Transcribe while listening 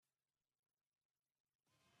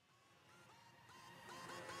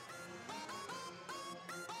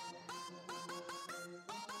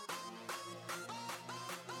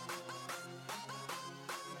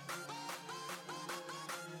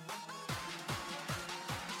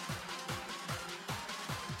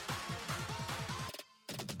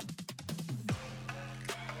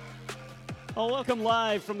Oh, welcome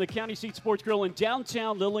live from the County Seat Sports Grill in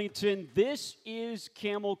downtown Lillington. This is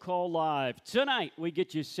Camel Call Live. Tonight, we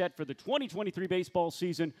get you set for the 2023 baseball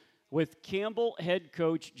season with Campbell head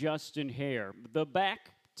coach Justin Hare. The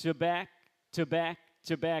back-to-back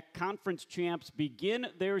conference champs begin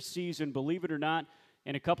their season, believe it or not,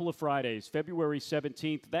 in a couple of Fridays. February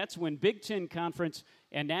 17th, that's when Big Ten Conference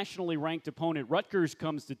and nationally ranked opponent Rutgers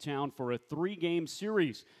comes to town for a 3-game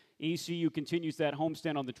series. ECU continues that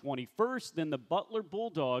homestand on the 21st. Then the Butler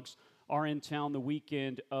Bulldogs are in town the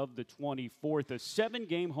weekend of the 24th. A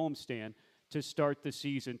 7-game homestand to start the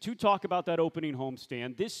season. To talk about that opening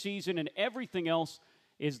homestand, this season and everything else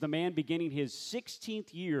is the man beginning his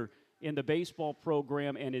 16th year in the baseball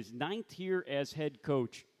program and his 9th year as head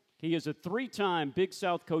coach. He is a 3-time Big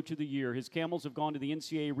South Coach of the Year. His Camels have gone to the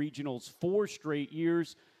NCAA Regionals 4 straight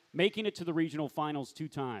years, making it to the regional finals 2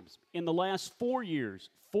 times. In the last 4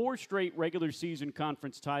 years, 4 straight regular season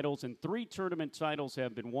conference titles and 3 tournament titles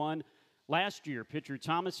have been won. Last year, pitcher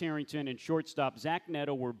Thomas Harrington and shortstop Zach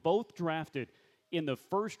Neto were both drafted in the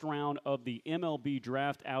first round of the MLB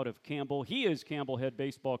draft out of Campbell. He is Campbell head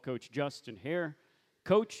baseball coach Justin Hare.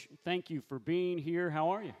 Coach, thank you for being here.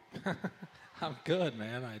 How are you? I'm good,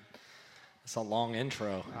 man. It's a long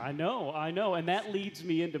intro. I know. And that leads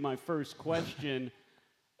me into my first question.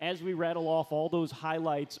 As we rattle off all those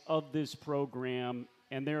highlights of this program,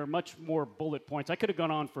 and there are much more bullet points. I could have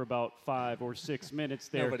gone on for about 5 or 6 minutes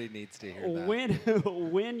there. Nobody needs to hear that.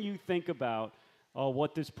 When you think about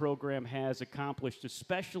what this program has accomplished,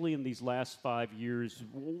 especially in these last 5 years,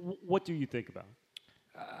 what do you think about?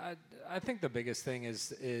 I think the biggest thing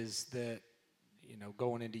is that,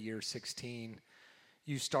 going into year 16,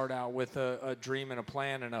 you start out with a dream and a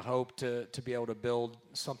plan and a hope to be able to build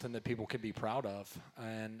something that people can be proud of.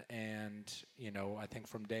 And I think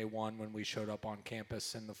from day one when we showed up on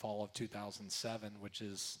campus in the fall of 2007, which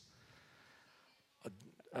is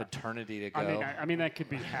eternity to go. I mean that could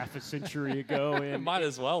be half a century ago. It might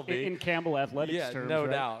as well be. In Campbell athletics terms, no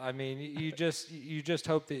right? doubt. I mean, you just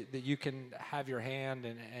hope that you can have your hand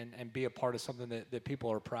and be a part of something that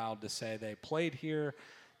people are proud to say they played here,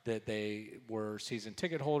 that they were season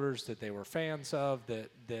ticket holders, that they were fans of, that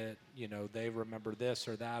they remember this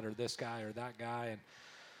or that or this guy or that guy. And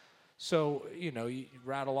so, you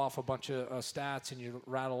rattle off a bunch of stats and you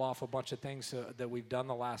rattle off a bunch of things that we've done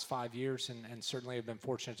the last 5 years and certainly have been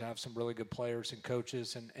fortunate to have some really good players and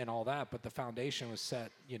coaches and all that. But the foundation was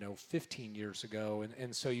set, 15 years ago.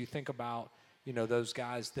 And so you think about, those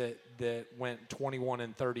guys that went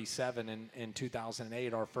 21-37 in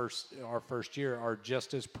 2008, our first year, are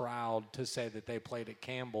just as proud to say that they played at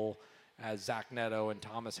Campbell as Zach Neto and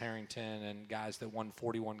Thomas Harrington and guys that won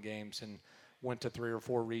 41 games and went to 3 or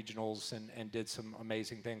 4 regionals and did some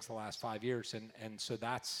amazing things the last 5 years. And so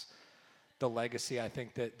that's the legacy I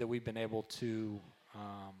think that we've been able to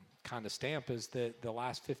kind of stamp, is that the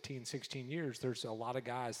last 15, 16 years, there's a lot of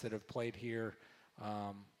guys that have played here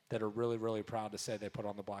that are really, really proud to say they put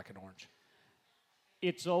on the black and orange.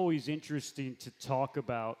 It's always interesting to talk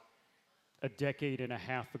about a decade and a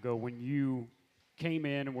half ago when you came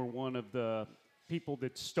in and were one of the people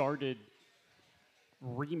that started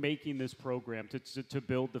remaking this program to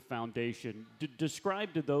build the foundation.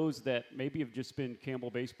 Describe to those that maybe have just been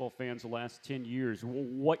Campbell baseball fans the last 10 years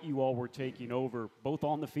what you all were taking over, both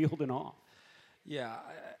on the field and off. Yeah,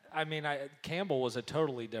 I mean, Campbell was a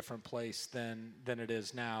totally different place than it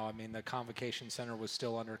is now. I mean, the Convocation Center was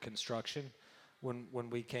still under construction. When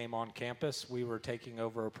we came on campus, we were taking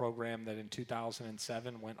over a program that in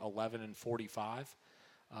 2007 went 11-45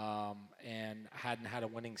 and hadn't had a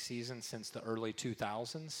winning season since the early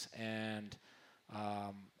 2000s and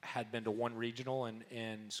had been to 1 regional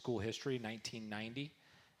in school history, 1990.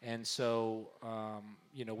 And so,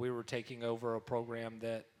 we were taking over a program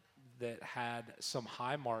that had some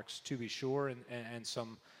high marks, to be sure, and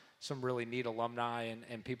some really neat alumni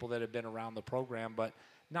and people that have been around the program, but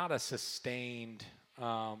not a sustained,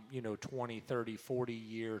 20, 30,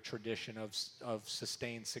 40-year tradition of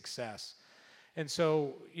sustained success. And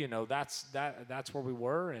so, that's where we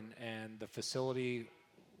were, and the facility,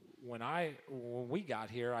 when we got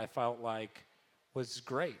here, I felt like was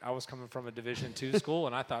great. I was coming from a Division II school,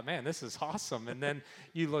 and I thought, man, this is awesome. And then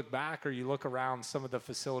you look back or you look around some of the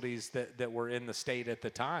facilities that were in the state at the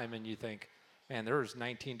time, and you think, man, there's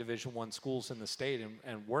 19 Division I schools in the state,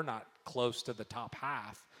 and we're not close to the top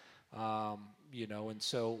half. And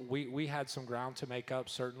so we had some ground to make up,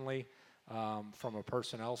 certainly, from a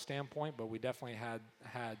personnel standpoint, but we definitely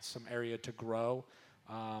had some area to grow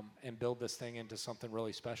and build this thing into something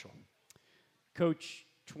really special. Coach,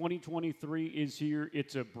 2023 is here.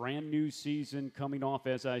 It's a brand new season coming off.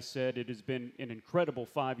 As I said, it has been an incredible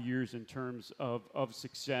 5 years in terms of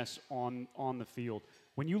success on the field.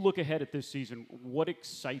 When you look ahead at this season, what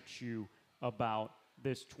excites you about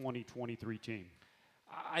this 2023 team?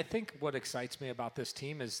 I think what excites me about this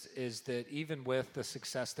team is that even with the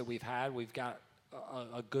success that we've had, we've got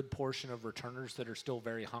a good portion of returners that are still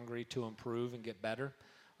very hungry to improve and get better,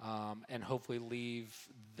 and hopefully leave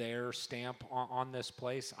their stamp on this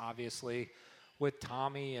place. Obviously, with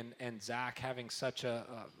Tommy and Zach having such a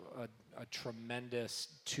tremendous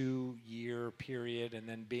 2-year period, and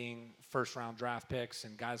then being first-round draft picks,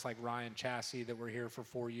 and guys like Ryan Chassie that were here for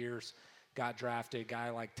 4 years, got drafted. A guy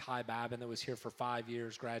like Ty Babin that was here for 5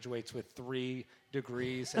 years, graduates with 3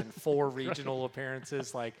 degrees and 4 regional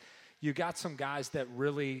appearances. Like, you got some guys that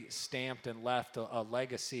really stamped and left a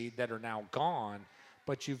legacy that are now gone,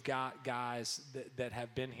 but you've got guys that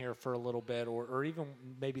have been here for a little bit, or even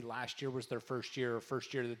maybe last year was their first year, or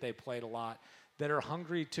first year that they played a lot, that are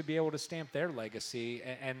hungry to be able to stamp their legacy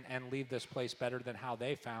and leave this place better than how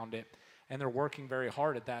they found it. And they're working very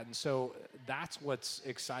hard at that. And so that's what's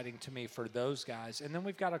exciting to me for those guys. And then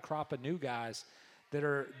we've got a crop of new guys that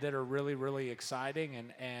are really, really exciting,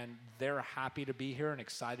 and they're happy to be here and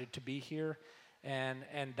excited to be here. And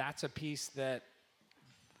that's a piece that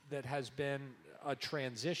has been a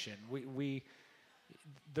transition.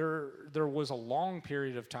 There was a long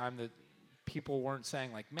period of time that people weren't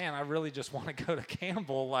saying, like, man, I really just want to go to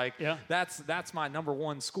Campbell. Like, yeah. That's my number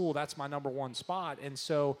one school. That's my number one spot. And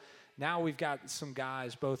so now we've got some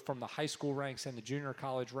guys both from the high school ranks and the junior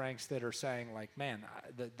college ranks that are saying, like, man,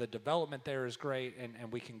 the development there is great,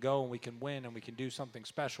 and we can go and we can win and we can do something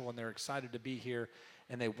special, and they're excited to be here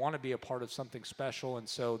and they want to be a part of something special. And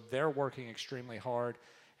so they're working extremely hard.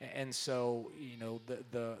 And so, you know,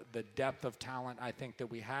 the depth of talent I think that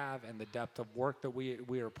we have, and the depth of work that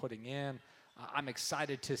we are putting in, I'm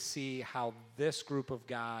excited to see how this group of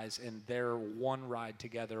guys and their one ride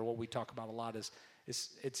together, what we talk about a lot is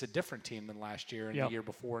it's a different team than last year and the year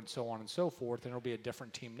before, and so on and so forth, and it'll be a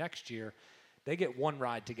different team next year. They get one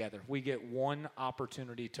ride together. We get one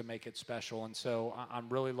opportunity to make it special, and so I'm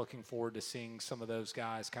really looking forward to seeing some of those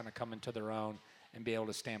guys kind of come into their own and be able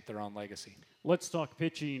to stamp their own legacy. Let's talk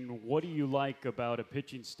pitching. What do you like about a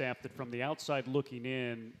pitching staff that from the outside looking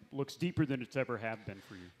in looks deeper than it's ever have been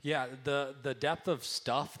for you? Yeah, the depth of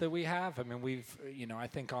stuff that we have. I mean, we've, you know, I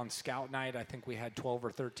think on scout night, I think we had 12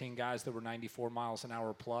 or 13 guys that were 94 miles an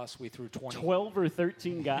hour plus. We threw 20. 12 or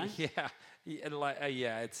 13 guys? Yeah, it's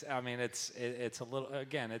a little,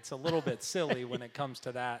 again, it's a little bit silly when it comes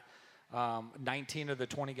to that. 19 of the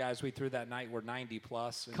 20 guys we threw that night were 90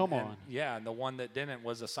 plus. Come on. And the one that didn't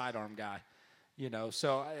was a sidearm guy. You know,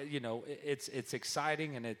 so you know, it's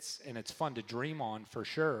exciting, and it's fun to dream on for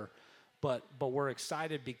sure. But we're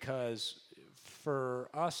excited because for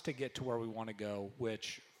us to get to where we want to go,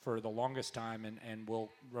 which for the longest time and will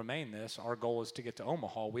remain this, our goal is to get to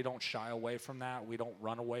Omaha. We don't shy away from that. We don't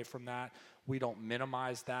run away from that. We don't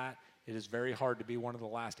minimize that. It is very hard to be one of the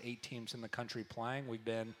last 8 teams in the country playing. We've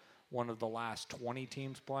been one of the last 20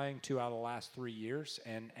 teams playing 2 out of the last 3 years,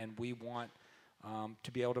 and we want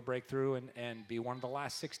to be able to break through and be one of the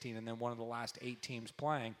last 16 and then one of the last 8 teams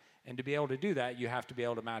playing. And to be able to do that, you have to be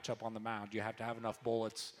able to match up on the mound. You have to have enough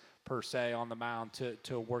bullets per se on the mound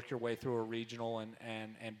to work your way through a regional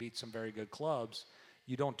and beat some very good clubs.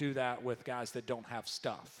 You don't do that with guys that don't have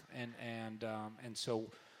stuff. And so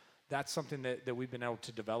that's something that we've been able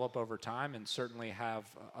to develop over time, and certainly have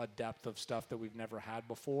a depth of stuff that we've never had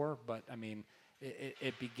before. But I mean,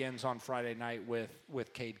 it begins on Friday night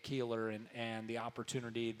with Cade Keeler and the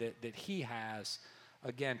opportunity that he has,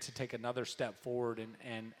 again, to take another step forward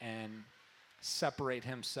and separate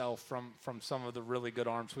himself from some of the really good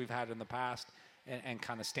arms we've had in the past, and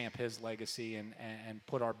kind of stamp his legacy and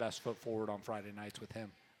put our best foot forward on Friday nights with him.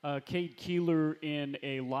 Cade Keeler, in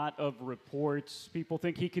a lot of reports, people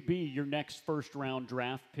think he could be your next first-round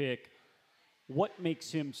draft pick. What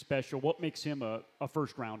makes him special? What makes him a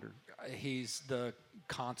first-rounder? He's the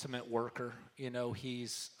consummate worker. You know,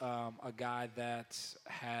 he's a guy that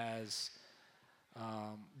has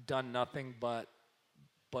done nothing but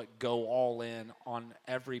go all in on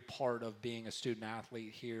every part of being a student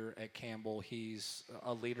athlete here at Campbell. He's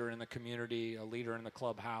a leader in the community, a leader in the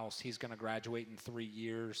clubhouse. He's going to graduate in 3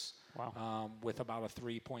 years. Wow. With about a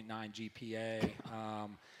 3.9 GPA.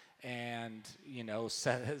 And, you know,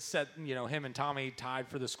 set you know, him and Tommy tied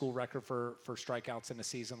for the school record for strikeouts in the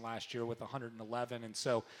season last year with 111. And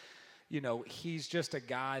so, you know, he's just a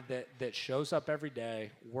guy that shows up every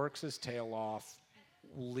day, works his tail off,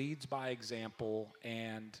 leads by example,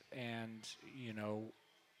 and you know,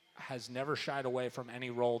 has never shied away from any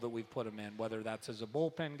role that we've put him in, whether that's as a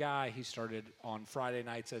bullpen guy. He started on Friday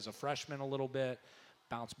nights as a freshman a little bit,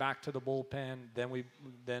 bounced back to the bullpen. Then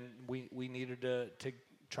we needed to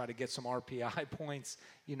try to get some RPI points,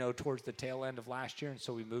 towards the tail end of last year, and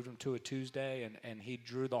so we moved him to a Tuesday, and he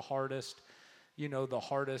drew the hardest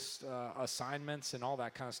assignments and all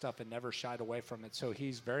that kind of stuff, and never shied away from it. So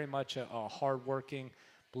he's very much a hardworking,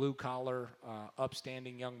 blue-collar,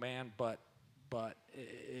 upstanding young man, but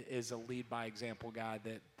is a lead by example guy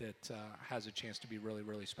that has a chance to be really,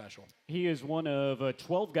 really special. He is one of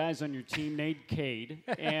 12 guys on your team named Cade,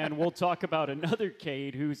 and we'll talk about another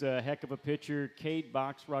Cade who's a heck of a pitcher, Cade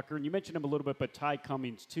Boxrucker. And you mentioned him a little bit, but Ty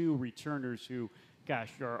Cummings, two returners who, gosh,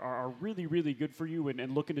 are really, really good for you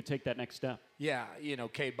and looking to take that next step. Yeah,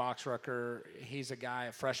 Cade Boxrucker, he's a guy,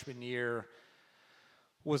 a freshman year,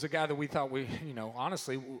 was a guy that we thought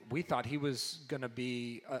honestly, we thought he was going to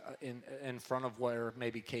be in front of where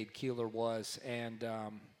maybe Cade Keeler was, and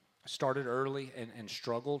started early and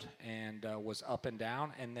struggled and was up and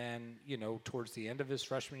down. And then, towards the end of his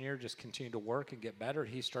freshman year, just continued to work and get better.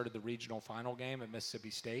 He started the regional final game at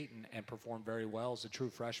Mississippi State and performed very well as a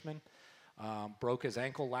true freshman. Broke his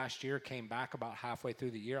ankle last year, came back about halfway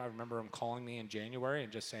through the year. I remember him calling me in January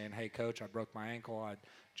and just saying, "Hey, Coach, I broke my ankle. I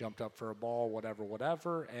jumped up for a ball,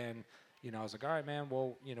 whatever. And, I was like, all right, man,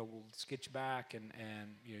 well, let's get you back. And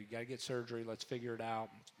you got to get surgery. Let's figure it out."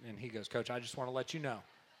 And he goes, "Coach, I just want to let you know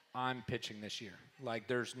I'm pitching this year. Like,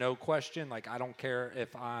 there's no question. Like, I don't care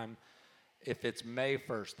if it's May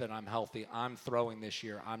 1st that I'm healthy. I'm throwing this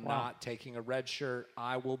year. I'm not taking a red shirt.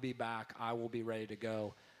 I will be back. I will be ready to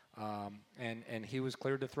go." And he was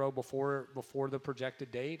cleared to throw before the projected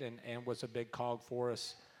date, and was a big cog for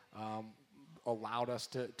us. Allowed us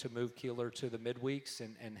to move Keeler to the midweeks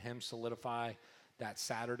and him solidify that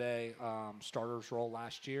Saturday starters role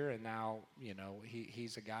last year. And now,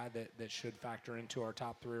 he's a guy that should factor into our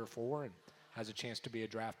top 3 or 4 and has a chance to be a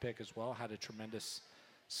draft pick as well. Had a tremendous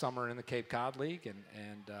summer in the Cape Cod League,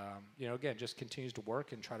 and again, just continues to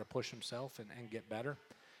work and try to push himself and get better.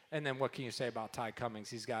 And then what can you say about Ty Cummings?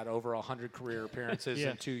 He's got over 100 career appearances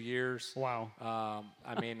in 2 years. Wow.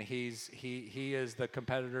 I mean, he is the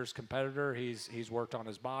competitor's competitor. He's worked on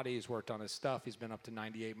his body. He's worked on his stuff. He's been up to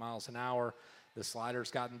 98 miles an hour. The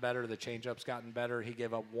slider's gotten better. The changeup's gotten better. He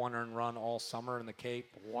gave up 1 earned run all summer in the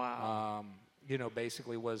Cape. Wow.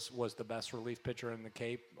 Basically was the best relief pitcher in the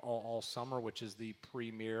Cape all summer, which is the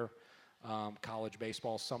premier college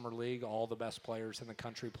baseball summer league. All the best players in the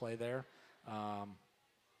country play there.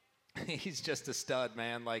 He's just a stud,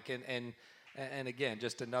 man. Like, and again,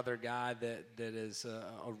 just another guy that is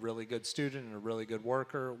a really good student and a really good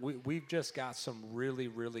worker. We've just got some really,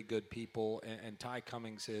 really good people, and Ty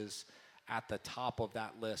Cummings is at the top of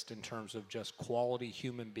that list in terms of just quality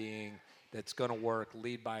human being that's going to work,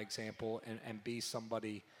 lead by example, and be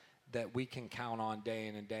somebody that we can count on day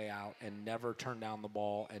in and day out, and never turn down the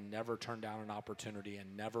ball, and never turn down an opportunity,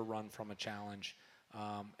 and never run from a challenge.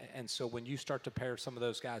 And so when you start to pair some of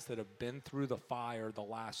those guys that have been through the fire the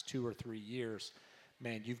last 2 or 3 years,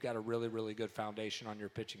 man, you've got a really, really good foundation on your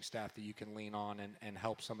pitching staff that you can lean on and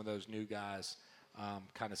help some of those new guys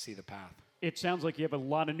kind of see the path. It sounds like you have a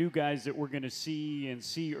lot of new guys that we're going to see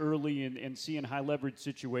early and see in high-leverage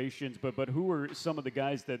situations, but who are some of the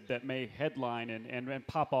guys that may headline and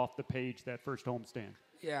pop off the page that first homestand?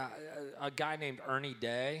 Yeah, a guy named Ernie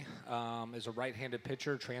Day is a right-handed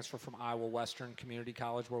pitcher, transfer from Iowa Western Community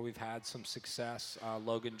College, where we've had some success.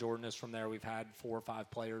 Logan Jordan is from there. We've had 4 or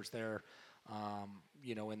 5 players there,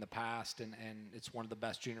 in the past, and it's one of the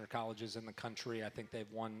best junior colleges in the country. I think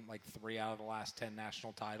they've won like 3 out of the last 10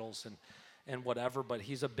 national titles and whatever, but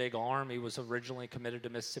he's a big arm. He was originally committed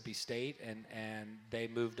to Mississippi State, and they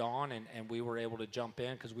moved on, and we were able to jump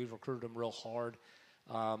in because we recruited him real hard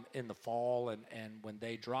in the fall, and when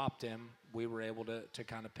they dropped him, we were able to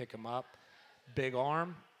kind of pick him up. Big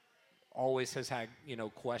arm, always has had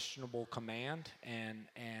questionable command,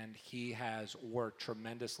 and he has worked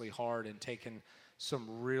tremendously hard and taken some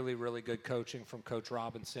really, really good coaching from Coach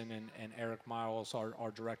Robinson and Eric Miles,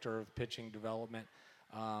 our director of pitching development.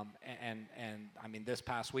 And I mean, this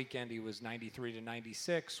past weekend he was 93 to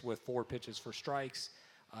 96 with 4 pitches for strikes.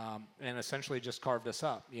 And essentially just carved us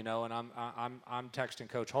up, and I'm texting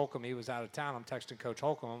Coach Holcomb. He was out of town. I'm texting Coach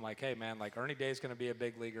Holcomb. I'm like, hey, man, like Ernie Day's going to be a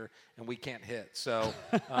big leaguer, and we can't hit. So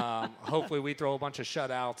hopefully we throw a bunch of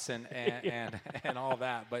shutouts and all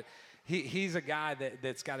that. But he's a guy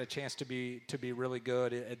that's got a chance to be really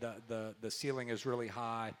good. The ceiling is really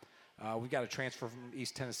high. We've got a transfer from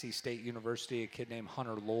East Tennessee State University, a kid named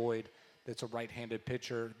Hunter Lloyd. That's a right-handed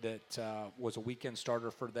pitcher that was a weekend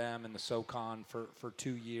starter for them in the SoCon for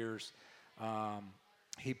 2 years.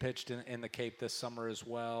 He pitched in the Cape this summer as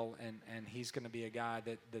well, and he's going to be a guy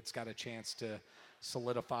that's got a chance to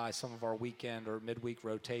solidify some of our weekend or midweek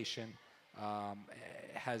rotation.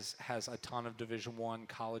 Has a ton of Division I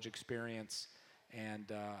college experience,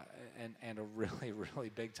 and a really, really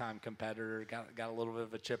big time competitor. Got a little bit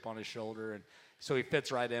of a chip on his shoulder, and so he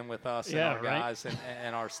fits right in with us and our guys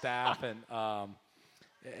and our staff. And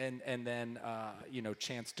then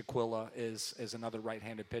Chance D'Aquila is another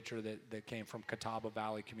right-handed pitcher that came from Catawba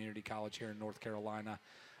Valley Community College here in North Carolina.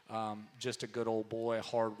 Just a good old boy,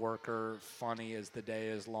 hard worker, funny as the day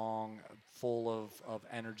is long, full of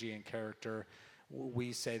energy and character.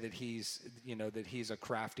 We say that he's a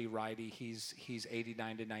crafty righty. He's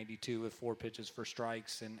 89 to 92 with 4 pitches for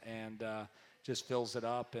strikes and just fills it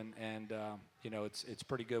up. And it's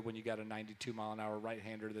pretty good when you got a 92 mile an hour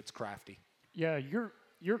right-hander that's crafty. Yeah,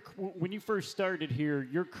 when you first started here,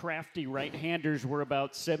 your crafty right-handers were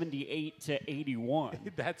about 78 to 81.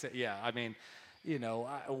 That's it. Yeah, I mean,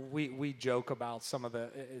 we joke about some of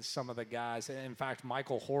the guys. In fact,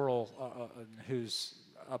 Michael Horrell, who's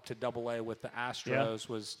up to AA with the Astros,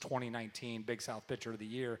 was 2019 Big South Pitcher of the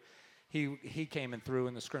Year. He came and threw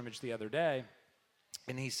in the scrimmage the other day,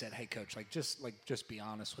 and he said, "Hey, Coach, just be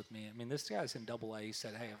honest with me. I mean, this guy's in AA." He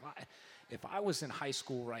said, "Hey, if I was in high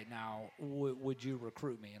school right now, would you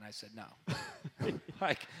recruit me?" And I said, "No."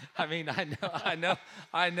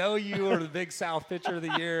 I know you are the Big South Pitcher of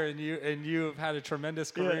the Year, and you have had a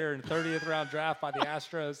tremendous career in 30th round draft by the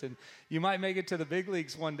Astros, and you might make it to the big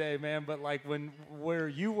leagues one day, man. But where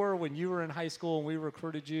you were when you were in high school and we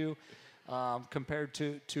recruited you, compared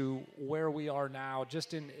to where we are now,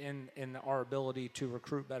 just in our ability to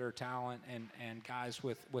recruit better talent and guys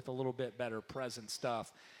with a little bit better present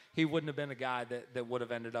stuff, he wouldn't have been a guy that would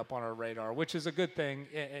have ended up on our radar, which is a good thing,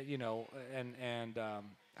 and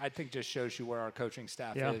I think just shows you where our coaching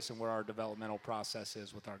staff is and where our developmental process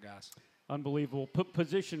is with our guys. Unbelievable.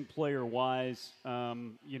 Position player-wise,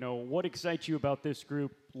 what excites you about this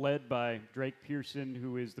group led by Drake Pearson,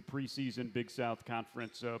 who is the preseason Big South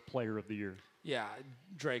Conference Player of the Year? Yeah,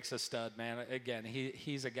 Drake's a stud, man. Again,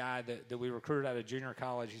 he's a guy that we recruited out of junior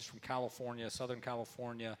college. He's from California, Southern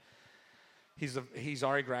California. He's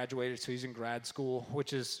already graduated, so he's in grad school,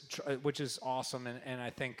 which is awesome. And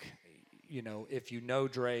I think, if you know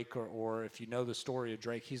Drake or if you know the story of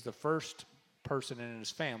Drake, he's the first person in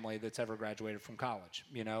his family that's ever graduated from college,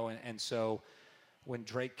 and so when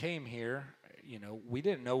Drake came here, we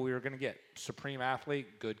didn't know we were going to get supreme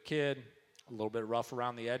athlete, good kid, a little bit rough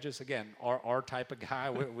around the edges. Again, our type of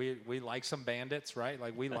guy, we like some bandits, right?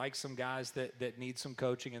 Like we like some guys that need some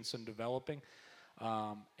coaching and some developing.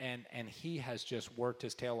 And he has just worked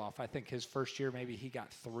his tail off. I think his first year, maybe he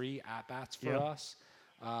got 3 at-bats for us.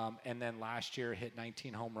 And then last year hit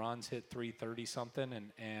 19 home runs, hit 330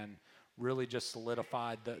 something, and really just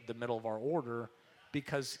solidified the middle of our order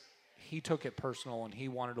because he took it personal and he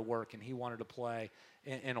wanted to work and he wanted to play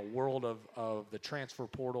in a world of the transfer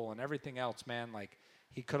portal and everything else, man. Like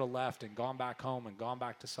he could have left and gone back home and gone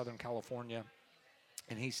back to Southern California,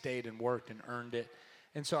 and he stayed and worked and earned it.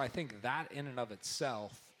 And so I think that in and of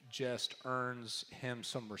itself just earns him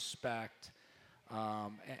some respect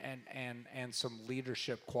and some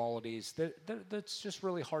leadership qualities that's just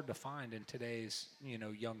really hard to find in today's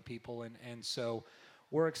young people. And so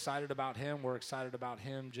we're excited about him. We're excited about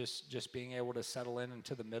him just being able to settle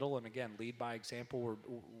into the middle and, again, lead by example.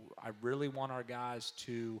 I really want our guys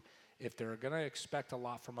to, if they're going to expect a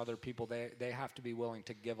lot from other people, they have to be willing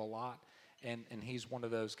to give a lot. And he's one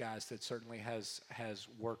of those guys that certainly has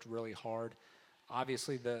worked really hard.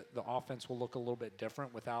 Obviously, the offense will look a little bit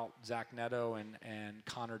different without Zach Neto and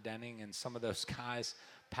Connor Denning and some of those guys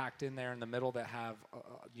packed in there in the middle that have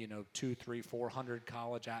 200, 300, 400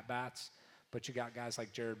 college at-bats. But you got guys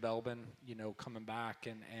like Jared Belbin, coming back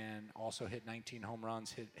and also hit 19 home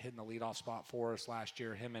runs, hitting the leadoff spot for us last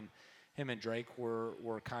year. Him and Drake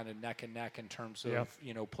were kind of neck and neck in terms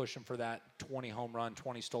of pushing for that 20 home run,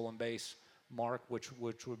 20 stolen base mark, which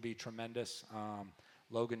would be tremendous.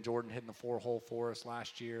 Logan Jordan hitting the 4-hole for us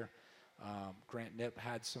last year. Grant Knipp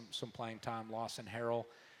had some playing time. Lawson Harrell.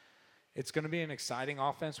 It's going to be an exciting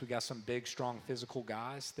offense. We got some big, strong, physical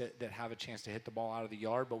guys that have a chance to hit the ball out of the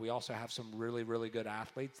yard, but we also have some really, really good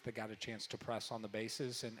athletes that got a chance to press on the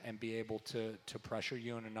bases and be able to pressure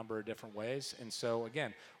you in a number of different ways. And so,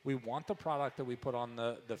 again, we want the product that we put on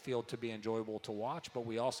the field to be enjoyable to watch, but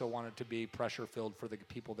we also want it to be pressure-filled for the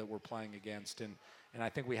people that we're playing against. And I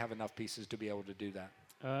think we have enough pieces to be able to do that.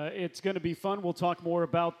 It's going to be fun. We'll talk more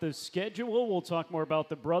about the schedule. We'll talk more about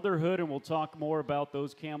the brotherhood, and we'll talk more about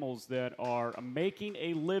those Camels that are making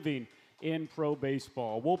a living in pro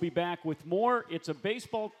baseball. We'll be back with more. It's a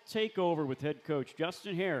baseball takeover with head coach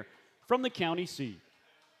Justin Hare from the county seat.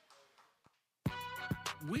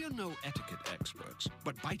 We're no etiquette experts,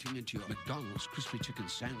 but biting into your McDonald's crispy chicken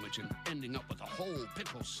sandwich and ending up with a whole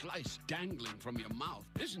pickle slice dangling from your mouth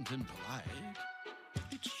isn't impolite.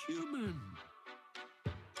 It's human.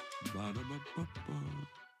 Ba-da-ba-ba-ba.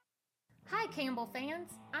 Hi Campbell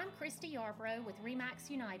fans, I'm Christy Yarbrough with RE/MAX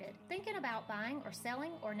United. Thinking about buying or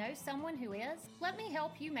selling or know someone who is? Let me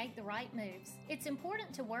help you make the right moves. It's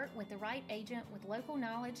important to work with the right agent with local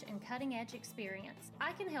knowledge and cutting-edge experience.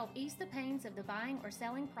 I can help ease the pains of the buying or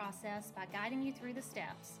selling process by guiding you through the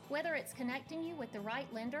steps. Whether it's connecting you with the right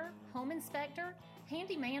lender, home inspector,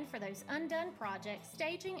 handyman for those undone projects,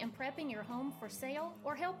 staging and prepping your home for sale,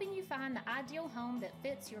 or helping you find the ideal home that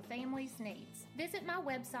fits your family's needs. Visit my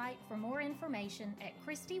website for more information at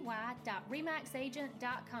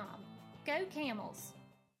christy.remaxagent.com. Go Camels!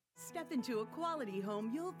 Step into a quality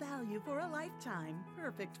home you'll value for a lifetime,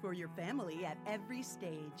 perfect for your family at every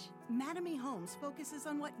stage. Mattamy Homes focuses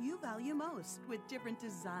on what you value most, with different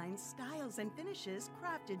designs, styles, and finishes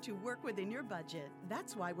crafted to work within your budget.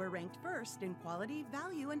 That's why we're ranked first in quality,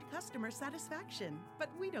 value, and customer satisfaction. But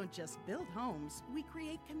we don't just build homes, we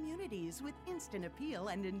create communities with instant appeal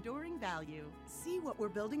and enduring value. See what we're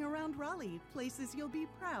building around Raleigh, places you'll be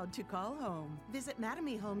proud to call home. Visit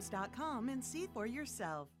MattamyHomes.com and see for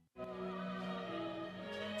yourself.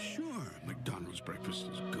 Sure, McDonald's breakfast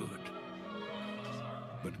is good.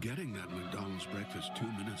 But getting that McDonald's breakfast 2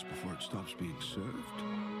 minutes before it stops being served,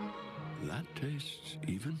 that tastes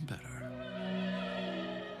even better.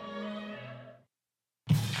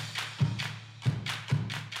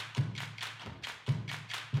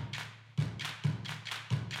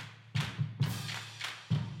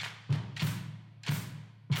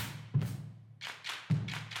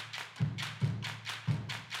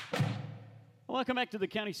 Welcome back to the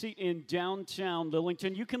county seat in downtown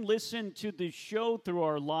Lillington. You can listen to the show through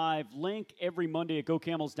our live link every Monday at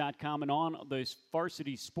GoCamels.com and on the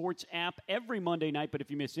Varsity Sports app every Monday night. But if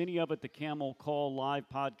you miss any of it, the Camel Call live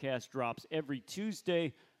podcast drops every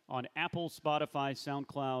Tuesday on Apple, Spotify,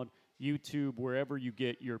 SoundCloud, YouTube, wherever you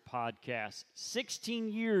get your podcasts. 16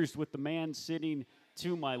 years with the man sitting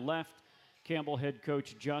to my left, Campbell head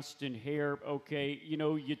coach Justin Hare. Okay,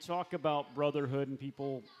 you talk about brotherhood and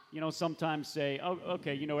people, sometimes say, oh,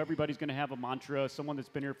 okay, everybody's going to have a mantra, someone that's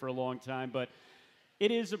been here for a long time, but it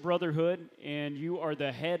is a brotherhood, and you are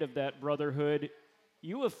the head of that brotherhood.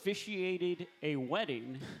 You officiated a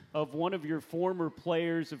wedding of one of your former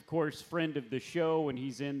players, of course, friend of the show, and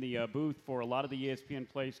he's in the booth for a lot of the ESPN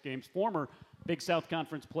Place games, former Big South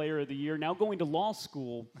Conference Player of the Year, now going to law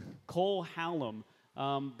school, Cole Hallam.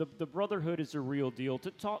 The brotherhood is a real deal.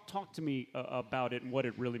 Talk to me about it and what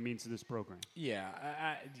it really means to this program. Yeah,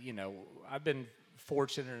 I've been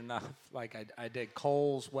fortunate enough. Like I did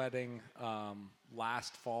Cole's wedding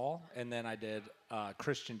last fall, and then I did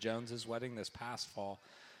Christian Jones's wedding this past fall.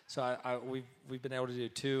 So we've been able to do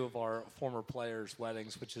two of our former players'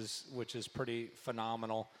 weddings, which is pretty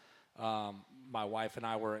phenomenal. My wife and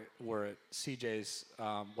I were at CJ's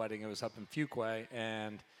wedding. It was up in Fuquay,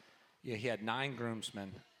 and he had 9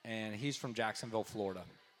 groomsmen, and he's from Jacksonville, Florida.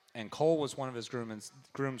 And Cole was one of his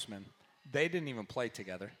groomsmen. They didn't even play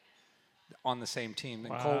together on the same team.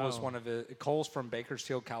 And Wow. Cole's from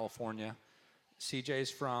Bakersfield, California. CJ's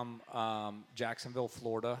from Jacksonville,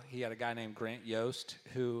 Florida. He had a guy named Grant Yost,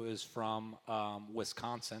 who is from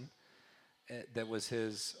Wisconsin. That was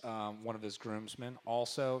his one of his groomsmen.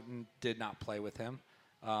 Also did not play with him.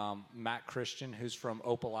 Matt Christian, who's from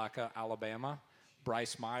Opelika, Alabama.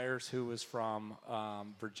 Bryce Myers, who was from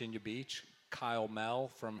Virginia Beach. Kyle Mell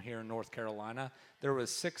from here in North Carolina. There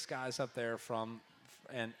was 6 guys up there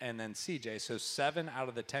and then CJ. So 7 out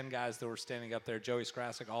of the 10 guys that were standing up there. Joey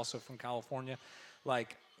Skrasik, also from California.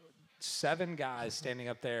 Like 7 guys standing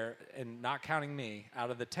up there, and not counting me,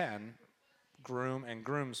 out of the 10 groom and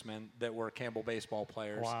groomsmen that were Campbell baseball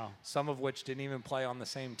players. Wow. Some of which didn't even play on the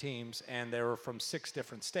same teams, and they were from 6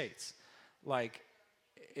 different states. Like,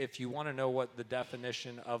 if you want to know what the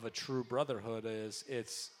definition of a true brotherhood is,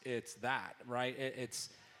 it's that, right?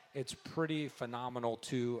 It's pretty phenomenal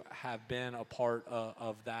to have been a part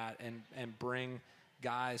of that and bring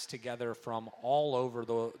guys together from all over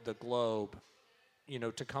the globe,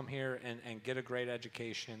 to come here and get a great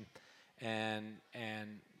education and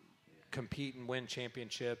compete and win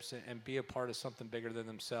championships and be a part of something bigger than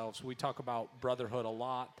themselves. We talk about brotherhood a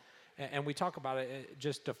lot, and we talk about it,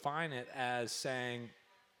 just define it as saying,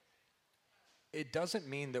 it doesn't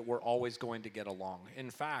mean that we're always going to get along. In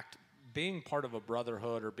fact, being part of a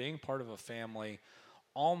brotherhood or being part of a family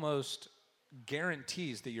almost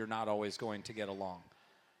guarantees that you're not always going to get along.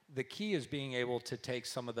 The key is being able to take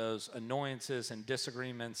some of those annoyances and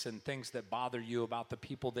disagreements and things that bother you about the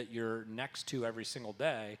people that you're next to every single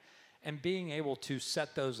day, and being able to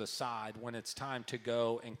set those aside when it's time to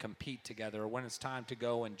go and compete together, or when it's time to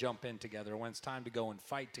go and jump in together, or when it's time to go and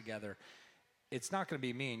fight together. It's not going to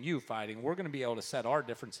be me and you fighting. We're going to be able to set our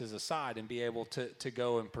differences aside and be able to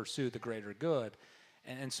go and pursue the greater good.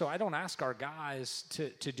 And so I don't ask our guys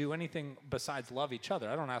to do anything besides love each other.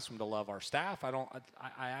 I don't ask them to love our staff. I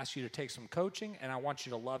ask you to take some coaching, and I want you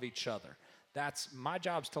to love each other. That's my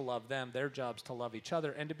job's to love them, their job's to love each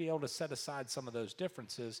other, and to be able to set aside some of those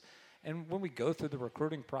differences. And when we go through the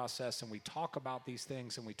recruiting process and we talk about these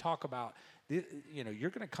things and we talk about, you're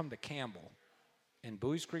going to come to Campbell in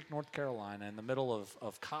Buies Creek, North Carolina, in the middle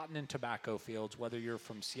of cotton and tobacco fields, whether you're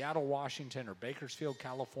from Seattle, Washington, or Bakersfield,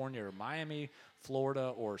 California, or Miami,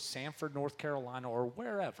 Florida, or Sanford, North Carolina, or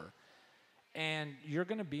wherever. And you're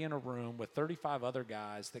going to be in a room with 35 other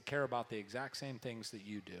guys that care about the exact same things that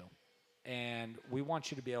you do. And we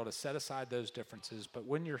want you to be able to set aside those differences. But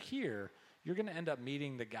when you're here, you're going to end up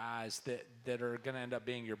meeting the guys that are going to end up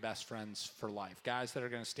being your best friends for life, guys that are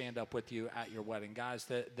going to stand up with you at your wedding, guys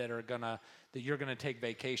that you're going to take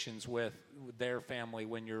vacations with their family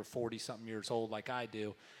when you're 40-something years old like I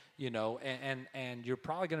do, and you're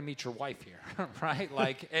probably going to meet your wife here, right?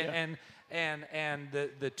 Like, and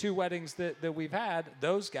the two weddings that we've had,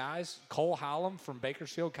 those guys, Cole Hallam from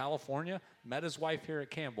Bakersfield, California, met his wife here at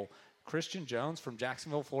Campbell. Christian Jones from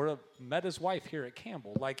Jacksonville, Florida, met his wife here at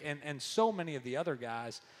Campbell. And so many of the other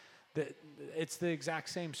guys, that it's the exact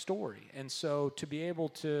same story. And so to be able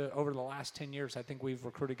to, over the last 10 years, I think we've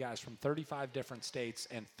recruited guys from 35 different states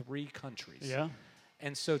and 3 countries. Yeah.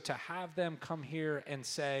 And so to have them come here and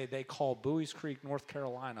say they call Buies Creek, North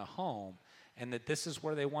Carolina home, and that this is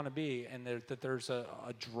where they want to be, and that there's a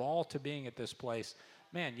draw to being at this place,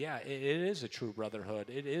 man, yeah, it is a true brotherhood.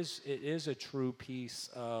 It is a true piece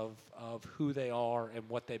of who they are and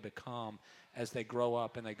what they become as they grow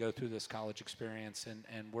up and they go through this college experience.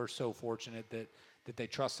 And we're so fortunate that they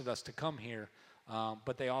trusted us to come here,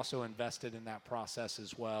 but they also invested in that process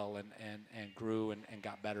as well and grew and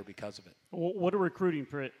got better because of it. What a recruiting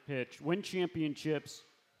pitch. Win championships,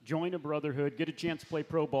 join a brotherhood, get a chance to play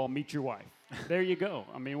pro ball, meet your wife. There you go.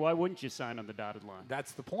 I mean, why wouldn't you sign on the dotted line?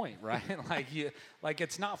 That's the point, right? Like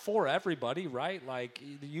it's not for everybody, right? Like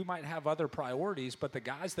you might have other priorities, but the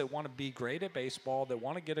guys that want to be great at baseball, that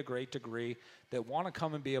want to get a great degree, that want to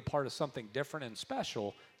come and be a part of something different and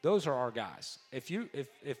special, those are our guys. If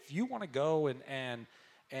you want to go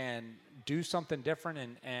and do something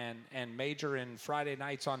different and major in Friday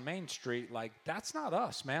nights on Main Street, like that's not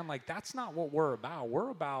us, man. Like that's not what we're about. We're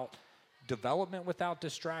about development without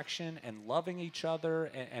distraction and loving each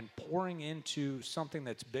other and pouring into something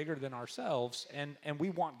that's bigger than ourselves. And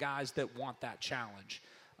we want guys that want that challenge.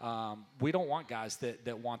 We don't want guys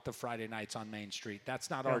that want the Friday nights on Main Street. That's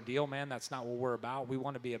not our deal, man. That's not what we're about. We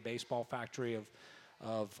want to be a baseball factory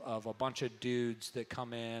of a bunch of dudes that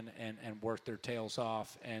come in and work their tails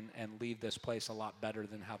off and leave this place a lot better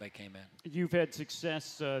than how they came in. You've had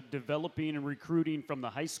success developing and recruiting from the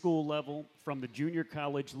high school level, from the junior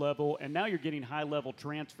college level, and now you're getting high-level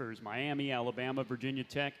transfers, Miami, Alabama, Virginia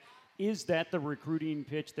Tech. Is that the recruiting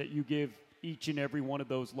pitch that you give each and every one of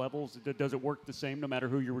those levels? Does it work the same no matter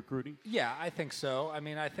who you're recruiting? Yeah, I think so. I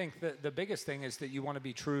mean, I think that the biggest thing is that you want to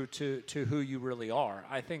be true to who you really are.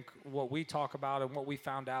 I think what we talk about and what we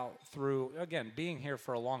found out through, again, being here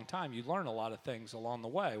for a long time, you learn a lot of things along the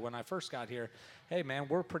way. When I first got here, hey, man,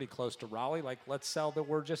 we're pretty close to Raleigh. Like, let's sell that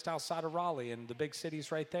we're just outside of Raleigh and the big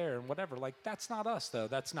city's right there and whatever. Like, that's not us, though.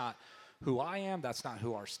 That's not who I am. That's not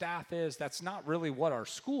who our staff is. That's not really what our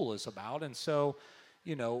school is about. And so,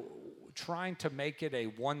 trying to make it a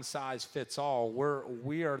one-size-fits-all,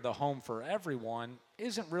 we are the home for everyone,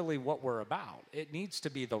 isn't really what we're about. It needs to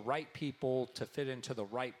be the right people to fit into the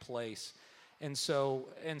right place. And so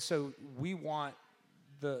we want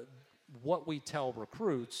what we tell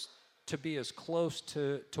recruits to be as close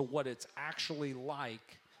to what it's actually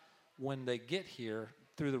like when they get here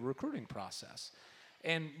through the recruiting process.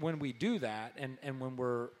 And when we do that, and when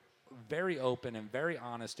we're very open and very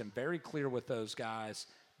honest and very clear with those guys,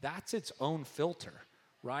 that's its own filter,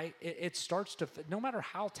 right? It starts to, no matter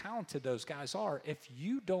how talented those guys are, if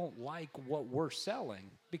you don't like what we're selling,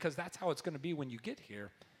 because that's how it's going to be when you get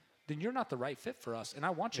here, then you're not the right fit for us, and I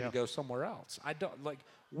want you to go somewhere else.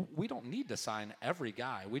 We don't need to sign every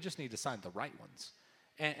guy. We just need to sign the right ones.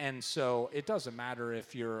 And so it doesn't matter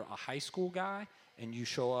if you're a high school guy and you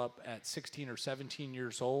show up at 16 or 17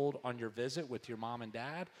 years old on your visit with your mom and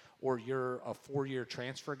dad, or you're a 4-year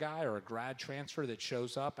transfer guy or a grad transfer that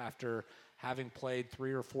shows up after having played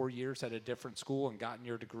 3 or 4 years at a different school and gotten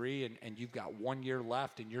your degree, and you've got 1 year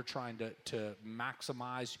left and you're trying to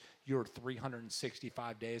maximize your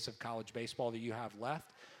 365 days of college baseball that you have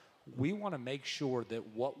left, we want to make sure that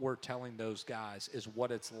what we're telling those guys is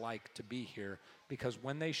what it's like to be here, because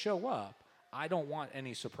when they show up, I don't want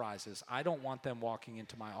any surprises. I don't want them walking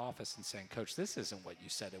into my office and saying, Coach, this isn't what you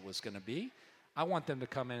said it was going to be. I want them to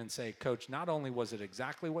come in and say, Coach, not only was it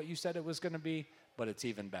exactly what you said it was going to be, but it's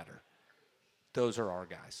even better. Those are our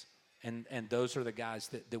guys. And those are the guys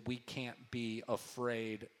that we can't be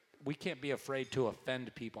afraid. We can't be afraid to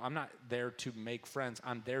offend people. I'm not there to make friends.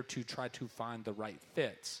 I'm there to try to find the right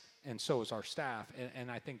fits. And so is our staff.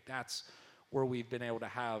 And I think that's where we've been able to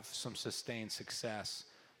have some sustained success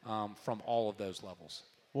from all of those levels.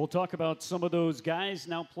 We'll talk about some of those guys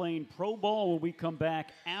now playing pro ball when we come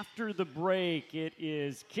back after the break. It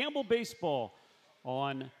is Campbell Baseball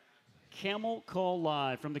on Camel Call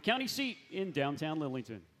Live from the county seat in downtown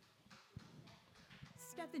Lillington.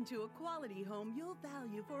 Step into a quality home you'll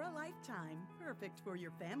value for a lifetime, perfect for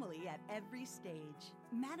your family at every stage.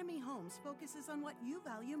 Mattamy Homes focuses on what you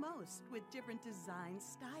value most, with different designs,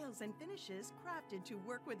 styles, and finishes crafted to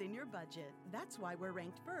work within your budget. That's why we're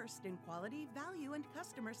ranked first in quality, value, and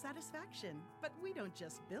customer satisfaction. But we don't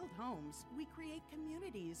just build homes, we create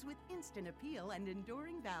communities with instant appeal and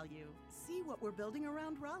enduring value. See what we're building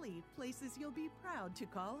around Raleigh, places you'll be proud to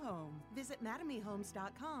call home. Visit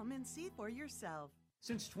MattamyHomes.com and see for yourself.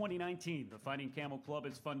 Since 2019, the Fighting Camel Club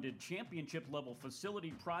has funded championship-level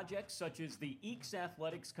facility projects such as the Eakes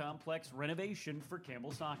Athletics Complex renovation for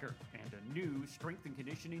Campbell Soccer and a new strength and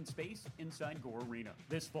conditioning space inside Gore Arena.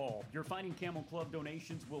 This fall, your Fighting Camel Club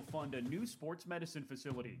donations will fund a new sports medicine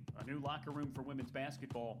facility, a new locker room for women's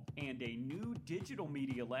basketball, and a new digital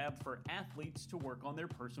media lab for athletes to work on their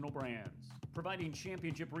personal brands. Providing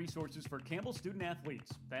championship resources for Campbell student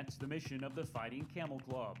athletes. That's the mission of the Fighting Camel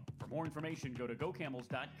Club. For more information, go to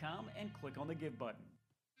GoCamels.com and click on the Give button.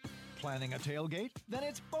 Planning a tailgate? Then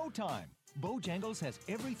it's Bow time. Bojangles has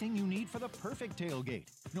everything you need for the perfect tailgate,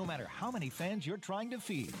 no matter how many fans you're trying to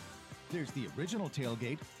feed. There's the original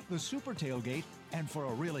tailgate, the super tailgate, and for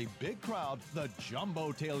a really big crowd, the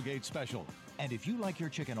jumbo tailgate special. And if you like your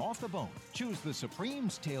chicken off the bone, choose the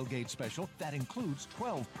Supreme's tailgate special that includes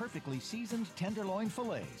 12 perfectly seasoned tenderloin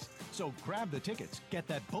fillets. So grab the tickets, get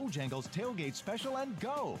that Bojangles tailgate special, and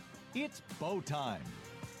go. It's Bow time.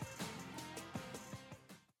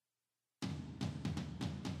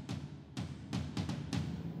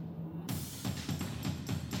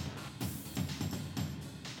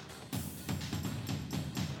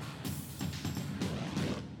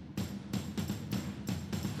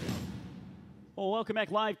 Well, welcome back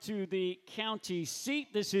live to the county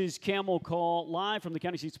seat. This is Camel Call Live from the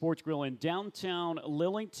County Seat Sports Grill in downtown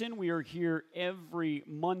Lillington. We are here every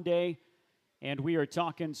Monday, and we are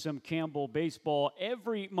talking some Campbell baseball.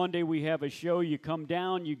 Every Monday we have a show. You come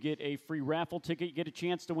down, you get a free raffle ticket, you get a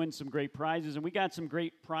chance to win some great prizes, and we got some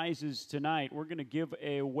great prizes tonight. We're going to give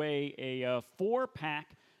away a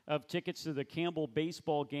 4-pack of tickets to the Campbell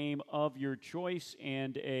baseball game of your choice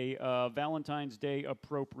and a Valentine's Day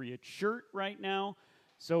appropriate shirt right now.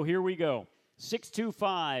 So here we go.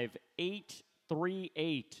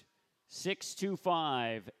 625-838.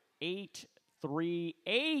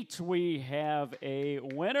 625-838. We have a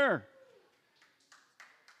winner.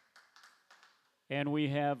 And we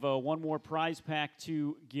have one more prize pack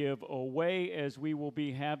to give away, as we will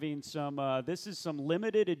be having some, this is some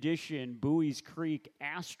limited edition Bowie's Creek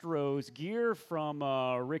Astros gear from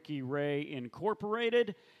Ricky Ray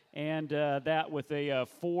Incorporated, and that with a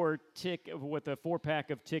 4-pack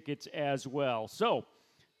of tickets as well. So,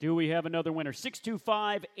 do we have another winner?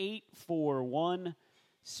 625-841.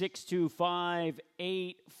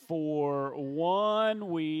 625-841.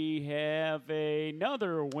 We have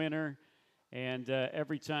another winner. And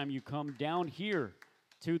every time you come down here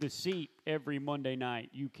to the seat every Monday night,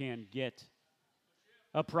 you can get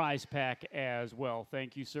a prize pack as well.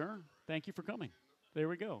 Thank you, sir. Thank you for coming. There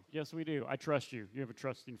we go. Yes, we do. I trust you. You have a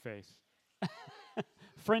trusting face.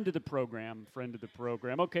 Friend of the program. Friend of the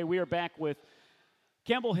program. Okay, we are back with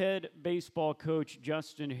Campbell head baseball coach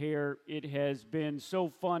Justin Hare. It has been so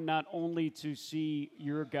fun not only to see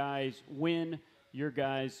your guys win, your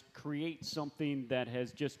guys create something that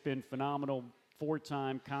has just been phenomenal,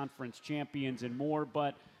 4-time conference champions and more,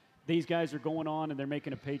 but these guys are going on and they're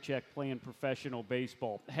making a paycheck playing professional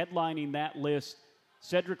baseball. Headlining that list,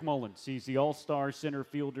 Cedric Mullins. He's the all-star center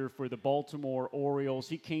fielder for the Baltimore Orioles.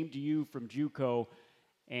 He came to you from JUCO,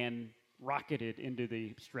 and rocketed into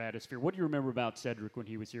the stratosphere. What do you remember about Cedric when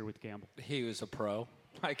he was here with Campbell? He was a pro.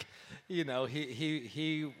 Like, you know,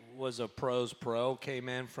 he was a pro's pro, came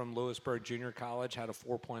in from Lewisburg Junior College, had a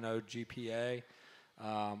 4.0 GPA.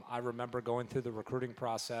 I remember going through the recruiting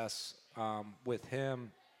process with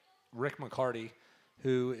him. Rick McCarty,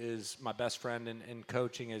 who is my best friend in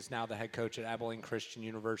coaching, is now the head coach at Abilene Christian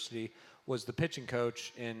University, was the pitching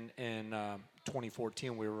coach in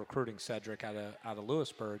 2014. We were recruiting Cedric out of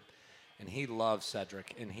Lewisburg. And he loves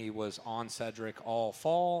Cedric, and he was on Cedric all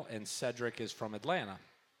fall, and Cedric is from Atlanta.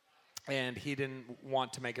 And he didn't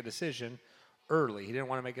want to make a decision early. He didn't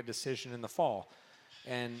want to make a decision in the fall.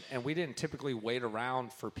 And we didn't typically wait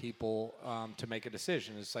around for people to make a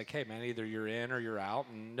decision. It's like, hey, man, either you're in or you're out,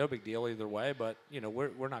 and no big deal either way, but, you know,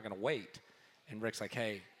 we're not going to wait. And Rick's like,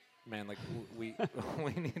 hey, man, like, we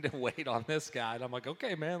need to wait on this guy. And I'm like,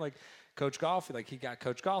 okay, man, like, Coach Goff, like, he got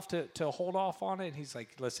Coach Goff to hold off on it. And he's like,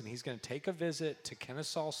 listen, he's going to take a visit to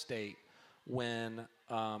Kennesaw State when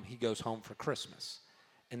he goes home for Christmas.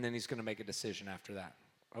 And then he's going to make a decision after that.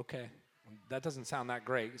 Okay. That doesn't sound that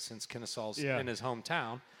great since Kennesaw's in his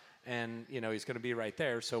hometown. And, you know, he's going to be right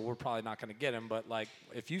there. So we're probably not going to get him. But, like,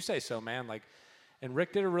 if you say so, man, like, and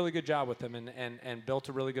Rick did a really good job with him and built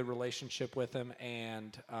a really good relationship with him.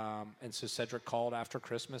 And so Cedric called after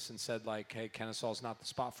Christmas and said, like, hey, Kennesaw's not the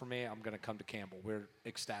spot for me. I'm going to come to Campbell. We're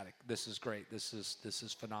ecstatic. This is great. This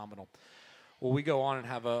is phenomenal. Well, we go on and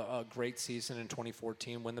have a great season in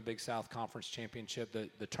 2014, win the Big South Conference Championship,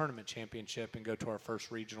 the tournament championship, and go to our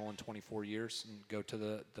first regional in 24 years and go to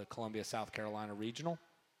the Columbia, South Carolina regional.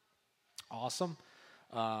 Awesome.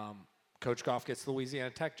 Coach Goff gets the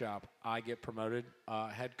Louisiana Tech job. I get promoted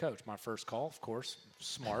head coach. My first call, of course,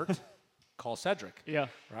 smart, call Cedric. Yeah.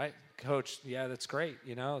 Right? Coach, yeah, that's great.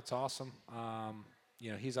 You know, it's awesome.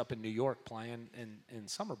 You know, he's up in New York playing in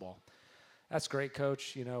summer ball. That's great,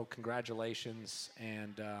 Coach. You know, congratulations.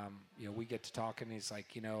 And, you know, we get to talk, and he's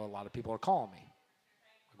like, you know, a lot of people are calling me.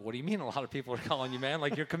 Like, what do you mean a lot of people are calling you, man?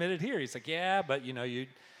 Like, you're committed here. He's like, yeah, but, you know, you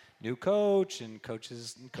 – new coach, and Coach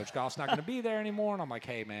Goff's not going to be there anymore. And I'm like,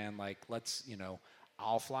 hey, man, like, let's, you know,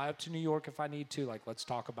 I'll fly up to New York if I need to. Like, let's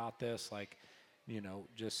talk about this. Like, you know,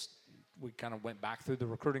 just we kind of went back through the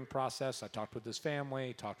recruiting process. I talked with his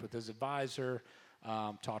family, talked with his advisor,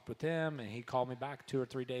 talked with him, and he called me back 2 or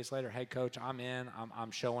 3 days later. Hey, Coach, I'm in.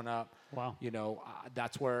 I'm showing up. Wow. You know,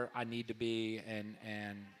 that's where I need to be,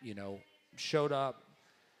 and you know, showed up.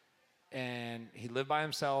 And he lived by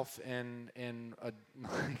himself in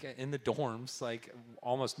the dorms. Like,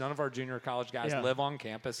 almost none of our junior college guys live on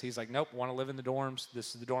campus. He's like, nope, want to live in the dorms.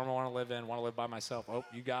 This is the dorm I want to live in. Want to live by myself. Oh,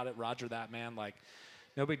 you got it. Roger that, man. Like,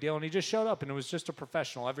 no big deal. And he just showed up, and it was just a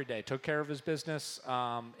professional every day. Took care of his business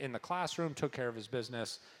in the classroom. Took care of his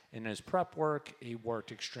business in his prep work. He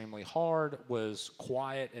worked extremely hard. Was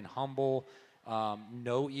quiet and humble.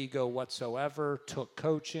 No ego whatsoever. Took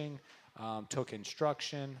coaching. Took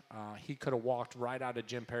instruction. He could have walked right out of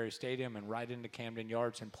Jim Perry Stadium and right into Camden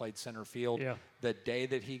Yards and played center field. Yeah. The day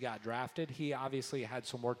that he got drafted, he obviously had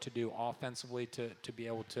some work to do offensively to be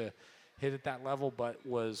able to hit at that level, but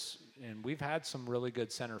and we've had some really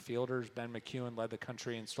good center fielders. Ben McEwen led the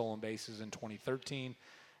country in stolen bases in 2013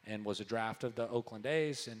 and was a draft of the Oakland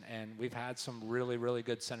A's, and we've had some really, really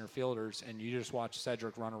good center fielders, and you just watch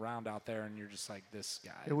Cedric run around out there, and you're just like, this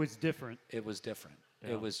guy. It was different. It was different.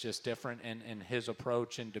 Yeah. It was just different, and his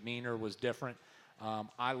approach and demeanor was different.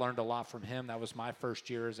 I learned a lot from him. That was my first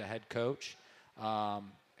year as a head coach.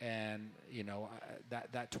 And, you know,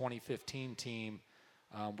 that 2015 team,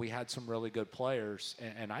 we had some really good players.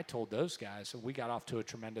 And I told those guys, we got off to a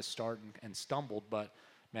tremendous start and stumbled. But,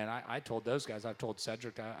 man, I told those guys, I've told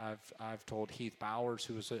Cedric, I've told Heath Bowers,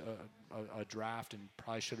 who was a draft and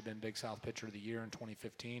probably should have been Big South Pitcher of the Year in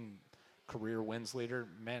 2015, career wins leader.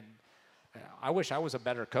 Man, I wish I was a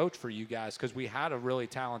better coach for you guys, because we had a really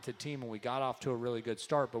talented team and we got off to a really good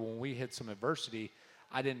start. But when we hit some adversity,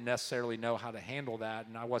 I didn't necessarily know how to handle that,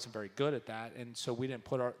 and I wasn't very good at that. And so we didn't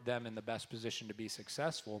put them in the best position to be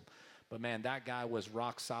successful. But, man, that guy was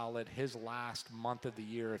rock solid. His last month of the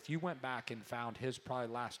year, if you went back and found his probably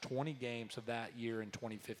last 20 games of that year in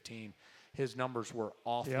 2015, his numbers were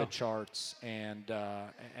off the charts, and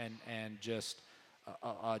just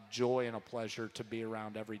a joy and a pleasure to be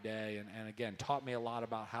around every day. And again, taught me a lot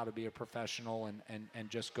about how to be a professional and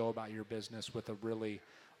just go about your business with a really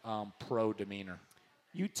pro demeanor.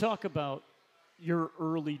 You talk about your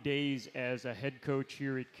early days as a head coach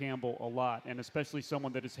here at Campbell a lot, and especially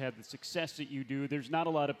someone that has had the success that you do. There's not a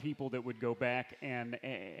lot of people that would go back and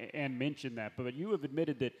mention that, but you have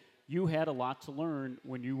admitted that you had a lot to learn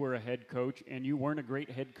when you were a head coach, and you weren't a great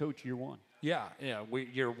head coach year one. Yeah.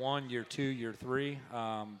 Year 1, year 2, year 3.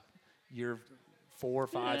 year 4,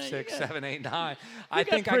 5, Yeah, 6, you got- 7, 8, 9. You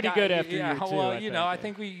got pretty good after yeah, year 2, well, I you know, I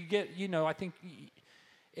think, think we get, you know, I think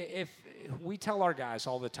if we tell our guys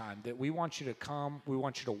all the time that we want you to come, we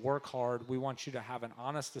want you to work hard, we want you to have an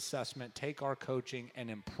honest assessment, take our coaching and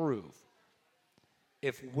improve.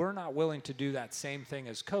 If we're not willing to do that same thing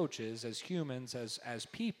as coaches, as humans, as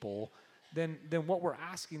people, then what we're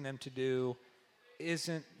asking them to do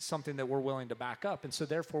isn't something that we're willing to back up. And so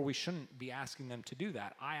therefore we shouldn't be asking them to do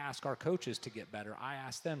that. I ask our coaches to get better. I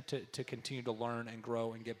ask them to continue to learn and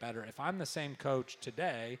grow and get better. If I'm the same coach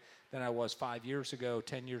today than I was 5 years ago,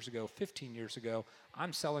 10 years ago, 15 years ago,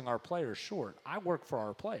 I'm selling our players short. I work for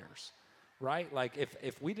our players, right? Like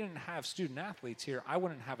if we didn't have student athletes here, I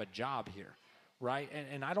wouldn't have a job here, right?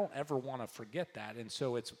 And I don't ever want to forget that. And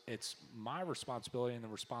so it's my responsibility and the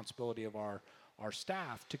responsibility of our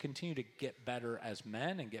staff to continue to get better as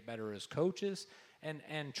men and get better as coaches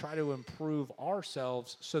and try to improve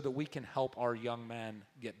ourselves so that we can help our young men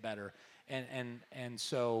get better. And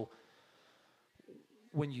so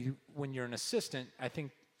when you're an assistant, I think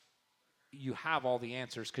you have all the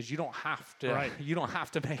answers because you don't have to. Right. You don't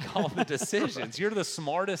have to make all the decisions. You're the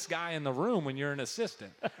smartest guy in the room when you're an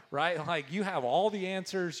assistant, right? Like you have all the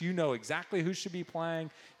answers. You know exactly who should be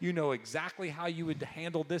playing. You know exactly how you would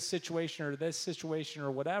handle this situation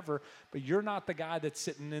or whatever. But you're not the guy that's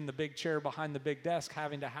sitting in the big chair behind the big desk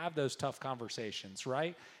having to have those tough conversations,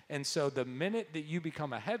 right? And so the minute that you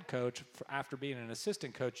become a head coach after being an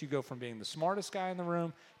assistant coach, you go from being the smartest guy in the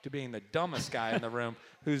room to being the dumbest guy in the room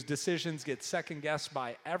whose decisions get second guessed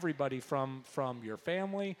by everybody from your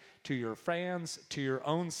family to your fans to your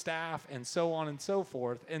own staff and so on and so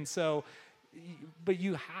forth. And so, but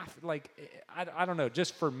you have, like, I don't know,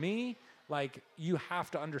 just for me, like you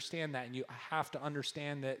have to understand that, and you have to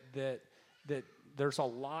understand that there's a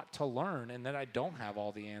lot to learn and that I don't have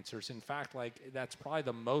all the answers. In fact, like that's probably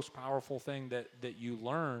the most powerful thing that you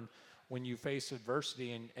learn when you face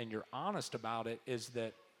adversity and you're honest about it is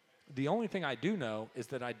that the only thing I do know is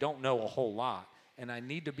that I don't know a whole lot, and I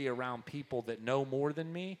need to be around people that know more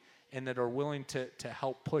than me and that are willing to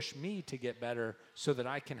help push me to get better so that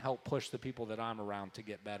I can help push the people that I'm around to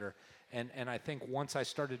get better. And I think once I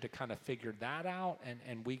started to kind of figure that out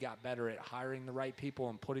and we got better at hiring the right people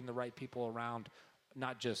and putting the right people around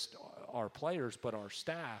not just our players but our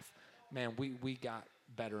staff, man, we got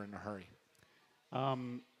better in a hurry.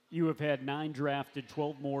 You have had 9 drafted,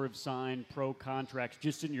 12 more have signed pro contracts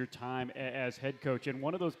just in your time as head coach. And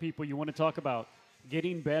one of those people you want to talk about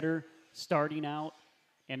getting better, starting out,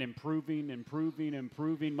 and improving,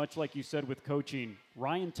 much like you said with coaching,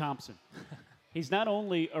 Ryan Thompson. He's not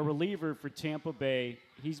only a reliever for Tampa Bay,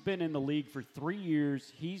 he's been in the league for 3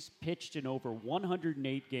 years. He's pitched in over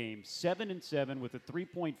 108 games, 7-7 with a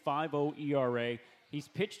 3.50 ERA. He's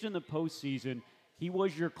pitched in the postseason. He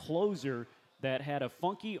was your closer that had a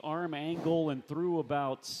funky arm angle and threw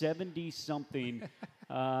about 70-something.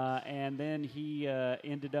 And then he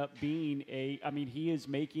ended up being he is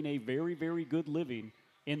making a very, very good living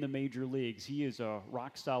in the major leagues. He is a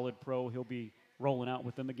rock-solid pro. He'll be rolling out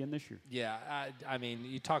with them again this year. Yeah, I mean,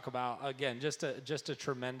 you talk about, again, just a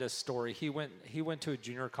tremendous story. He went to a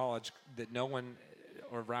junior college that no one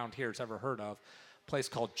around here has ever heard of, a place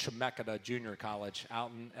called Chemeketa Junior College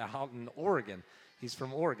out in Oregon. He's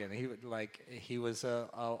from Oregon. He was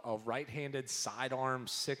a right-handed sidearm,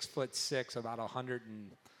 6'6", about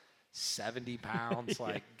 170 pounds,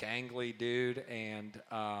 like gangly dude. And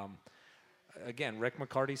again, Rick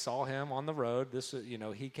McCarty saw him on the road.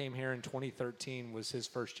 He came here in 2013 was his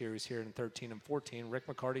first year. He was here in 13 and 14. Rick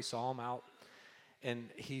McCarty saw him out, and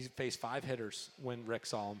he faced 5 hitters when Rick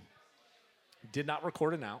saw him. Did not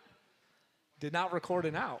record an out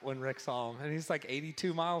when Rick saw him, and he's like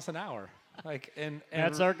 82 miles an hour. And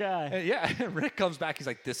That's our guy. And Rick comes back. He's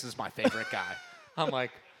like, "This is my favorite guy." I'm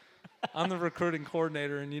like, I'm the recruiting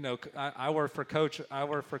coordinator, and I work for Coach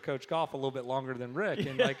Goff a little bit longer than Rick,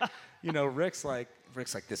 and Rick's like,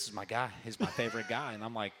 "This is my guy. He's my favorite guy," and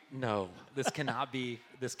I'm like, "No, this can't be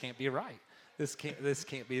right. This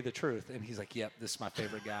can't be the truth." And he's like, "Yep, this is my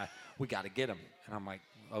favorite guy. We got to get him." And I'm like,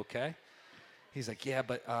 "Okay." He's like, "Yeah,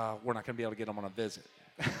 but we're not going to be able to get him on a visit."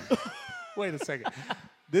 Wait a second.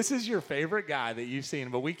 This is your favorite guy that you've seen,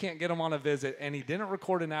 but we can't get him on a visit, and he didn't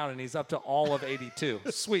record an out, and he's up to all of 82.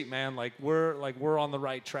 Sweet, man. We're on the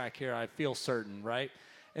right track here. I feel certain, right?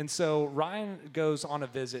 And so Ryan goes on a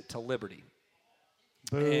visit to Liberty.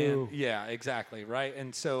 Boo. And, yeah, exactly, right?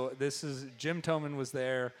 And so Jim Toman was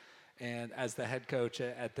there and as the head coach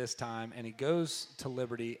at this time, and he goes to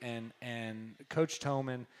Liberty, and Coach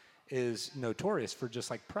Toman is notorious for just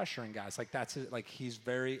like pressuring guys. Like that's it. Like he's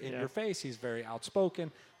very in your face. He's very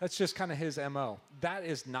outspoken. That's just kind of his MO. That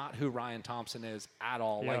is not who Ryan Thompson is at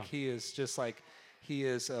all. Yeah. Like he is just like, he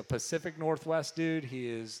is a Pacific Northwest dude. He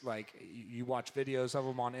is like, you watch videos of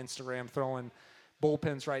him on Instagram throwing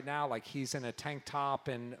bullpens right now. Like he's in a tank top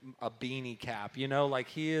and a beanie cap, you know, like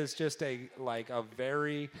he is just a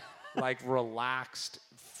very like relaxed,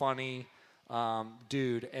 funny,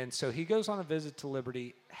 dude. And so he goes on a visit to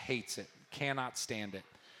Liberty, hates it, cannot stand it.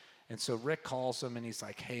 And so Rick calls him and he's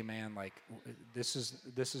like, hey man, like this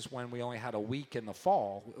is when we only had a week in the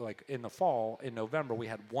fall. Like in November, we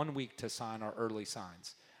had 1 week to sign our early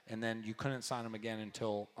signs. And then you couldn't sign them again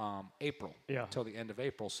until April, until the end of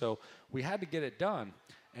April. So we had to get it done.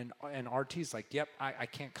 And RT's like, yep, I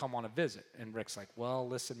can't come on a visit. And Rick's like, well,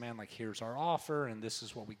 listen, man, like here's our offer and this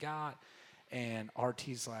is what we got. And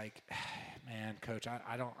RT's like, man, coach,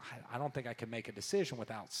 I don't think I can make a decision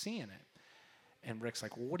without seeing it. And Rick's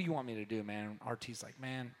like, well, what do you want me to do, man? And RT's like,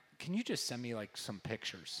 man, can you just send me like some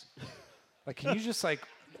pictures? Like, can you just like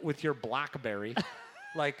with your BlackBerry,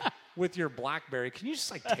 can you just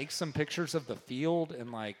like take some pictures of the field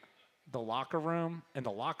and like the locker room? And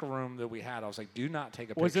the locker room that we had, I was like, do not take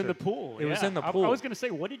a picture. Was in the pool. It was in the pool. I was going to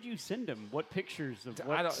say, what did you send him? What pictures of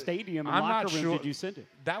what stadium and I'm locker not room sure. did you send him?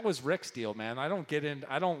 That was Rick's deal, man. I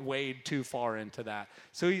don't wade too far into that.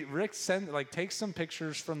 So Rick takes some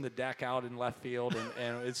pictures from the deck out in left field,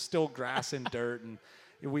 and it's still grass and dirt, and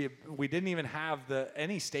we didn't even have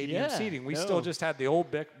any stadium seating. We still just had the old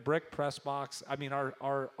brick press box. I mean,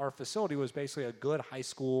 our facility was basically a good high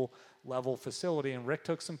school level facility, and Rick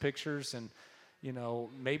took some pictures and, you know,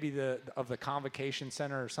 maybe of the convocation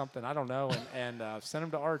center or something, I don't know, and sent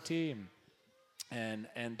them to RT, and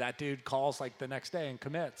that dude calls like the next day and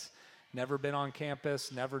commits. Never been on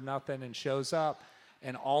campus, never nothing, and shows up.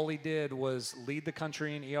 And all he did was lead the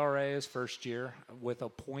country in ERA his first year with a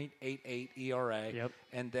 .88 ERA. Yep.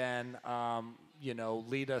 And then,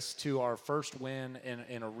 lead us to our first win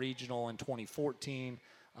in a regional in 2014.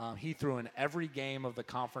 He threw in every game of the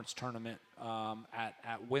conference tournament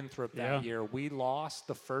at Winthrop that year. We lost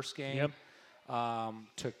the first game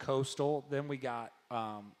to Coastal. Then we got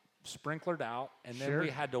sprinklered out, and then we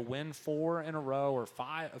had to win 4 in a row or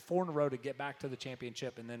 4 in a row to get back to the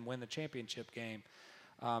championship and then win the championship game.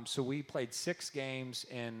 So we played 6 games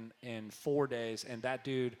in 4 days, and that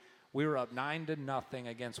dude, we were up 9-0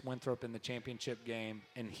 against Winthrop in the championship game,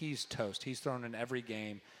 and he's toast. He's thrown in every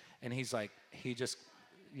game, and he's like,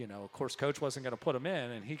 of course, Coach wasn't going to put him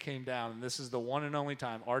in, and he came down, and this is the one and only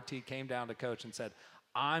time RT came down to Coach and said,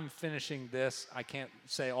 I'm finishing this. I can't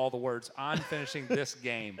say all the words. I'm finishing this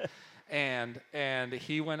game. And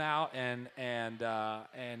he went out and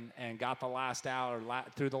got the last out, or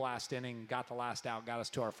through the last inning, got the last out, got us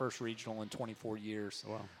to our first regional in 24 years.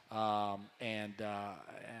 Wow. And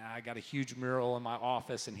I got a huge mural in my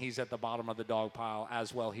office, and he's at the bottom of the dog pile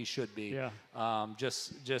as well. He should be. Yeah.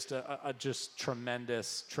 Just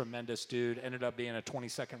tremendous dude. Ended up being a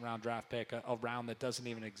 22nd round draft pick, a round that doesn't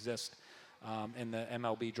even exist in the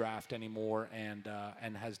MLB draft anymore,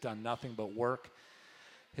 and has done nothing but work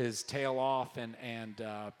his tail off and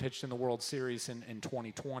pitched in the World Series in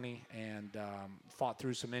 2020 and fought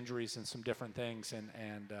through some injuries and some different things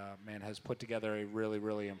and has put together a really,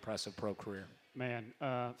 really impressive pro career. Man,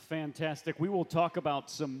 fantastic. We will talk about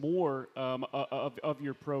some more of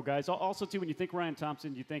your pro guys. Also, too, when you think Ryan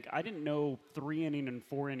Thompson, you think, I didn't know 3-inning and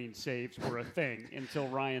 4-inning saves were a thing until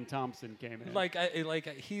Ryan Thompson came in.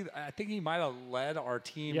 I think he might have led our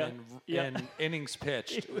team in innings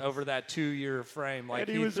pitched over that 2-year frame. Like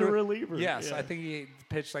and he was a reliever. Yes, I think he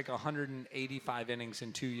pitched like 185 innings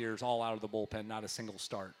in 2 years, all out of the bullpen, not a single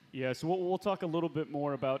start. Yeah, so we'll talk a little bit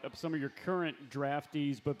more about some of your current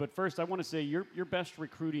draftees, but first I want to say your best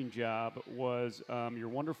recruiting job was your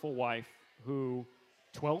wonderful wife, who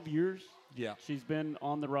 12 years she's been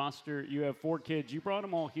on the roster. You have 4 kids. You brought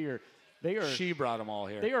them all here. She brought them all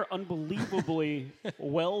here. They are unbelievably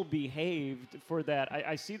well behaved for that.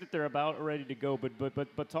 I see that they're about ready to go,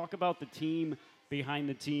 but talk about the team behind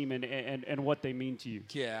the team and what they mean to you.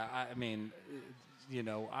 Yeah, I mean,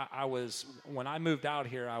 I was, when I moved out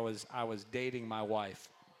here, I was dating my wife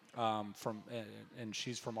and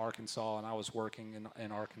she's from Arkansas, and I was working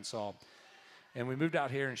in Arkansas. And we moved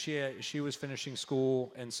out here, and she was finishing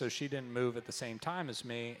school, and so she didn't move at the same time as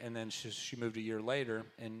me. And then she moved a year later,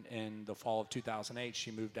 in the fall of 2008,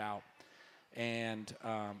 she moved out. And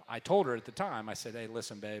I told her at the time, I said, "Hey,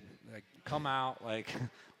 listen, babe, like, come out, like,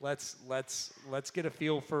 let's get a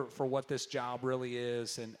feel for what this job really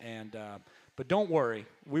is." But don't worry,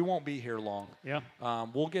 we won't be here long. Yeah.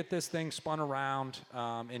 We'll get this thing spun around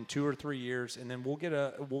in 2 or 3 years, and then we'll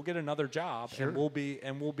get another job, Sure. and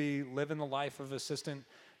we'll be living the life of assistant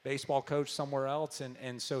baseball coach somewhere else.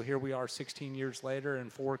 And so here we are 16 years later,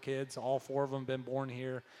 and 4 kids, all 4 of them been born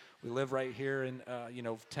here. We live right here in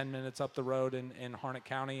 10 minutes up the road in Harnett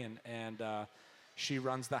County, and she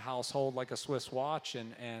runs the household like a Swiss watch,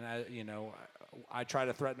 and I try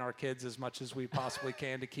to threaten our kids as much as we possibly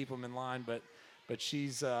can to keep them in line, but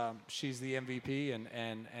she's the MVP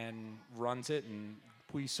and runs it, and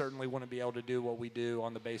we certainly want to be able to do what we do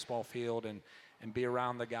on the baseball field and be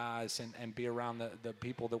around the guys and be around the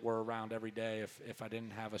people that we're around every day if I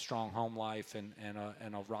didn't have a strong home life and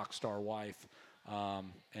a rock star wife.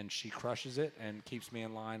 And she crushes it and keeps me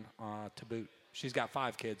in line to boot. She's got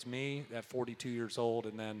 5 kids, me at 42 years old,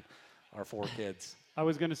 and then our 4 kids. I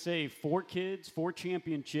was going to say 4 kids, 4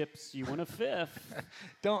 championships. You win a 5th.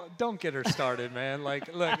 Don't get her started, man.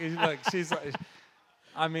 Look, she's like,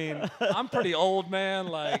 I mean, I'm pretty old, man.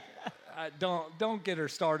 Like, don't get her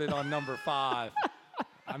started on number 5.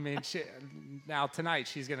 I mean, now tonight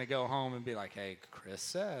she's going to go home and be like, hey, Chris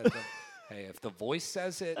said, hey, if the voice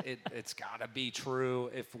says it's got to be true.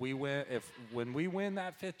 When we win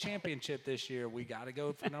that 5th championship this year, we got to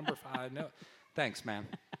go for number 5. No, thanks, man.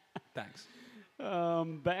 Thanks.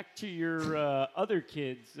 Back to your other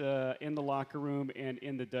kids in the locker room and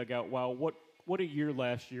in the dugout. Wow, what a year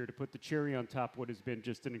last year to put the cherry on top of what has been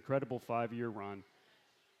just an incredible 5-year run.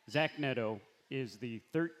 Zach Neto is the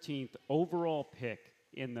 13th overall pick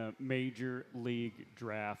in the Major League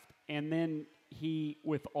Draft. And then he,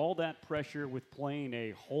 with all that pressure, with playing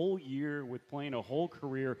a whole year, with playing a whole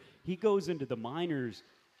career, he goes into the minors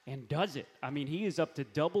and does it. I mean, he is up to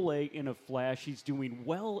Double-A in a flash. He's doing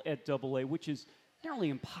well at Double-A, which is nearly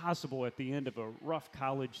impossible at the end of a rough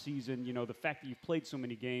college season. You know, the fact that you've played so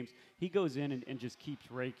many games, he goes in and just keeps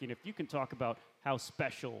raking. If you can talk about how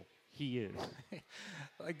special he is.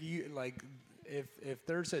 If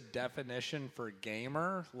there's a definition for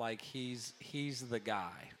gamer, like he's the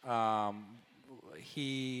guy.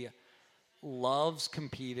 He loves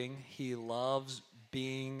competing. He loves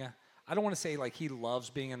being, I don't want to say like he loves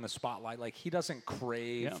being in the spotlight. Like he doesn't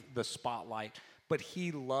crave the spotlight, but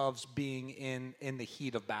he loves being in the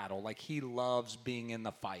heat of battle. Like he loves being in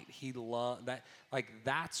the fight. He loves that. Like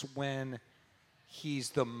that's when he's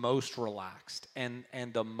the most relaxed and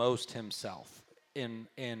the most himself.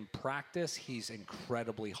 In practice, he's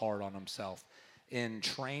incredibly hard on himself. In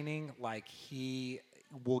training, like he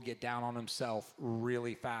will get down on himself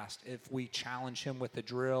really fast. If we challenge him with the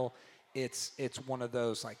drill, it's one of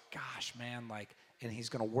those like, gosh, man, like, and he's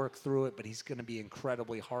going to work through it, but he's going to be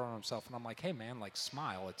incredibly hard on himself. And I'm like, hey, man, like,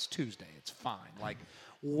 smile. It's Tuesday. It's fine. Like,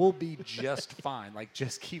 we'll be just fine. Like,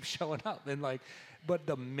 just keep showing up. And like, but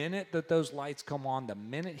the minute that those lights come on, the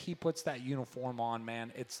minute he puts that uniform on,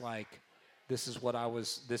 man, it's like, this is what I'm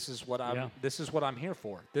here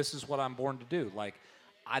for. This is what I'm born to do. Like,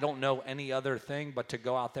 I don't know any other thing but to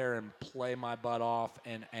go out there and play my butt off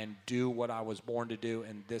and do what I was born to do,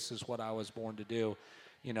 and this is what I was born to do.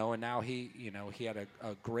 You know, and now he had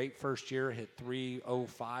a great first year, hit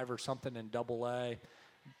 305 or something in Double-A,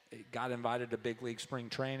 got invited to big league spring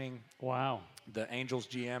training. Wow. The Angels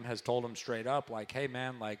GM has told him straight up, like, hey,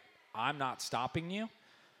 man, like, I'm not stopping you.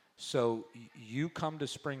 So you come to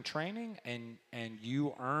spring training and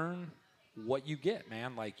you earn what you get,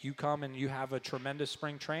 man. Like you come and you have a tremendous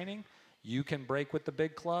spring training. You can break with the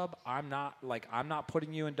big club. I'm not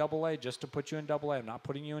putting you in Double-A just to put you in Double-A. I'm not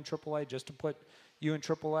putting you in Triple-A just to put you in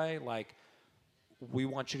Triple-A. Like we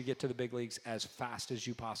want you to get to the big leagues as fast as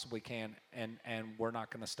you possibly can, and we're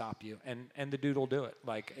not going to stop you. And the dude will do it.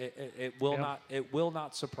 Like it will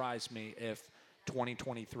not surprise me if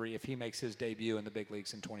 2023, if he makes his debut in the big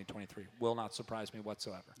leagues in 2023, will not surprise me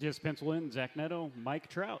whatsoever. Just pencil in Zach Neto, Mike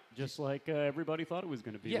Trout, just like everybody thought it was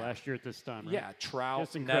going to be last year at this time, right? Yeah,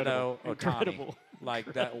 Trout, Neto, Ohtani.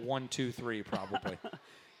 Like that 1, 2, 3 probably.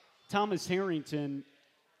 Thomas Harrington,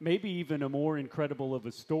 maybe even a more incredible of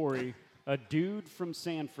a story. A dude from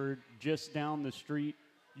Sanford just down the street.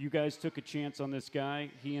 You guys took a chance on this guy.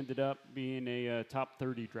 He ended up being a top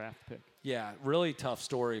 30 draft pick. Yeah, really tough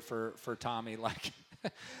story for Tommy. Like,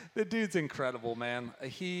 the dude's incredible, man.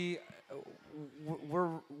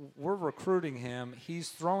 We're recruiting him. He's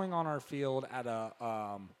throwing on our field at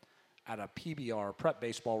a PBR, Prep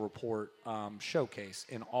Baseball Report showcase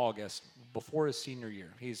in August before his senior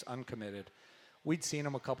year. He's uncommitted. We'd seen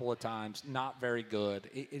him a couple of times, not very good.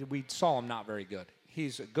 We saw him not very good.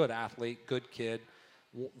 He's a good athlete, good kid,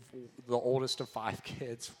 the oldest of 5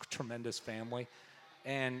 kids, tremendous family.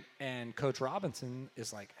 And Coach Robinson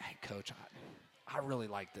is like, hey, Coach, I really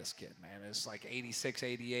like this kid, man. It's like 86,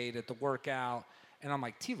 88 at the workout. And I'm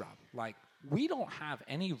like, T-Rob, like, we don't have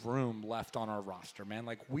any room left on our roster, man.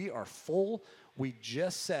 Like, we are full. We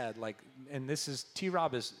just said, like, and this is,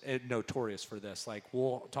 T-Rob is notorious for this. Like,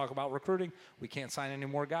 we'll talk about recruiting. We can't sign any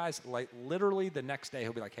more guys. Like, literally the next day,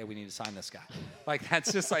 he'll be like, hey, we need to sign this guy. Like,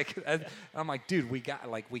 that's just like, I'm like, dude, we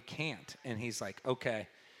can't. And he's like, okay.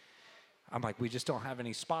 I'm like, we just don't have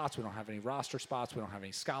any spots. We don't have any roster spots. We don't have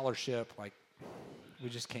any scholarship. Like,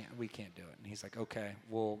 we can't do it. And he's like, okay,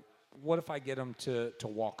 well, what if I get him to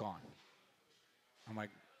walk on? I'm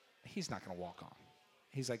like, he's not going to walk on.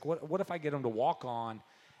 He's like, what if I get him to walk on,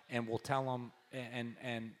 and we'll tell him,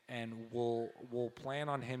 and we'll plan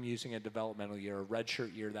on him using a developmental year, a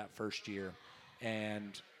redshirt year that first year,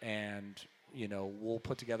 and you know, we'll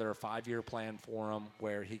put together a 5-year plan for him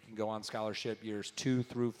where he can go on scholarship years 2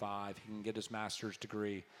 through 5. He can get his master's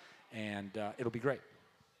degree, and it'll be great.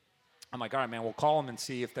 I'm like, all right, man, we'll call them and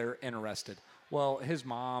see if they're interested. Well, his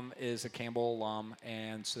mom is a Campbell alum,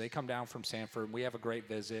 and so they come down from Sanford, and we have a great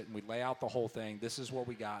visit, and we lay out the whole thing. This is what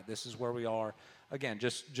we got. This is where we are. Again,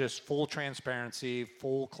 just full transparency,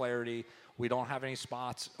 full clarity. We don't have any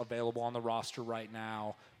spots available on the roster right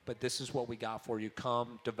now, but this is what we got for you.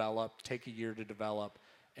 Come, develop, take a year to develop,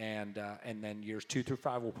 and then years 2 through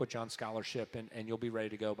 5, we'll put you on scholarship, and you'll be ready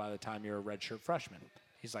to go by the time you're a redshirt freshman.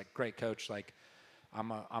 He's like, great, coach. Like, I'm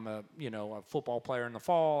a a football player in the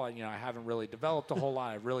fall. I haven't really developed a whole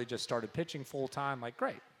lot. I really just started pitching full time. Like,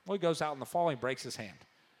 great. Well, he goes out in the fall and he breaks his hand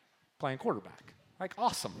playing quarterback. Like,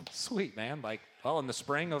 awesome, sweet, man. Like, well, in the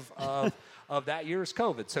spring of that year is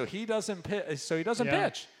COVID, so he doesn't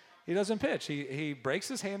pitch. He doesn't pitch. He breaks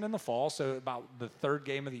his hand in the fall, so about the 3rd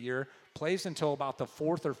game of the year, plays until about the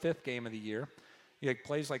 4th or 5th game of the year. He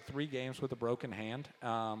plays like 3 games with a broken hand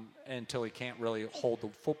until he can't really hold the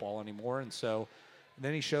football anymore, and so.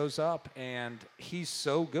 Then he shows up, and he's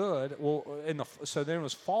so good. Well, so then it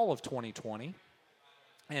was fall of 2020,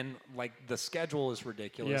 and, like, the schedule is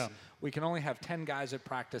ridiculous. Yeah. We can only have 10 guys at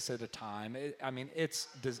practice at a time.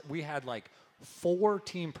 We had, like, 4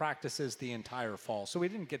 team practices the entire fall, so we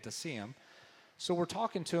didn't get to see him. So we're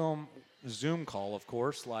talking to him, Zoom call, of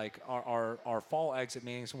course, like our fall exit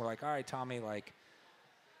meetings, and we're like, all right, Tommy, like,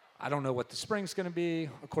 I don't know what the spring's going to be.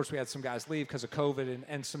 Of course, we had some guys leave because of COVID,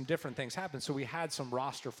 and some different things happened. So we had some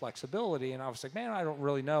roster flexibility, and I was like, man, I don't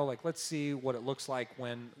really know. Like, let's see what it looks like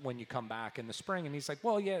when you come back in the spring. And he's like,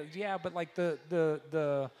 well, yeah, but like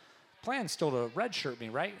the plan's still to redshirt me,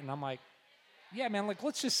 right? And I'm like, yeah, man, like,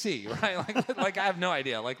 let's just see, right? Like I have no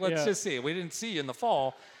idea. Like, let's just see. We didn't see you in the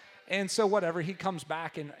fall. And so whatever, he comes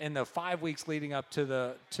back in the 5 weeks leading up to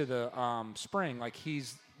the spring. Like,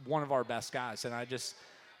 he's one of our best guys, and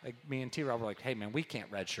like, me and T-Rob were like, hey, man, we can't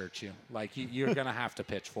redshirt you. Like, you're going to have to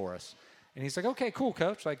pitch for us. And he's like, okay, cool,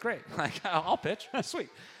 coach. Like, great. Like, I'll pitch. Sweet.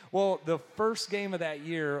 Well, the first game of that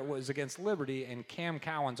year was against Liberty, and Cam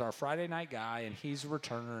Cowan's our Friday night guy, and he's a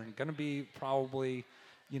returner and going to be probably,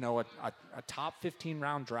 a top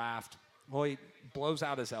 15-round draft. Well, he blows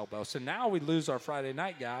out his elbow. So now we lose our Friday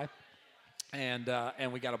night guy, and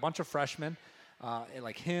we got a bunch of freshmen,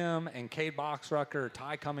 like him and Cade Boxrucker,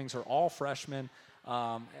 Ty Cummings are all freshmen.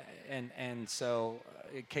 And so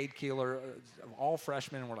Cade Keeler, all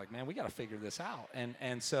freshmen, and we're like, man, we got to figure this out.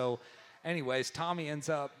 And so, anyways, Tommy ends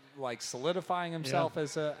up like solidifying himself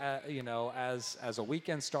as a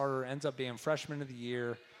weekend starter, ends up being freshman of the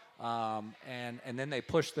year. And then they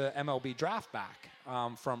pushed the MLB draft back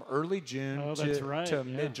from early June to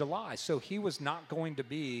mid-July. So he was not going to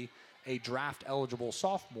be a draft eligible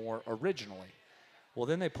sophomore originally. Well,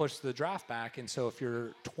 then they pushed the draft back, and so if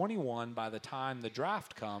you're 21 by the time the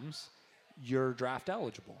draft comes, you're draft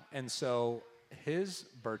eligible. And so his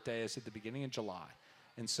birthday is at the beginning of July.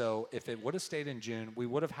 And so if it would have stayed in June, we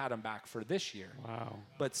would have had him back for this year. Wow.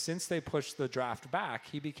 But since they pushed the draft back,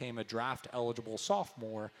 he became a draft-eligible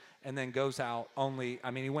sophomore and then goes out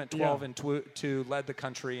he went 12 and 2, led the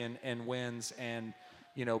country in wins, and,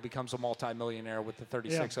 becomes a multimillionaire with the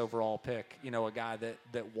 36 overall pick, a guy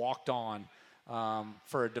that walked on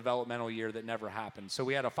for a developmental year that never happened. So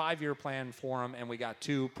we had a 5-year plan for him, and we got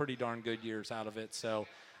 2 pretty darn good years out of it. So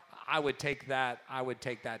I would take that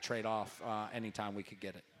trade-off anytime we could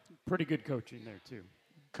get it. Pretty good coaching there, too.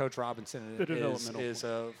 Coach Robinson is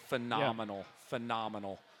a phenomenal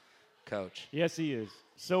coach. Yes, he is.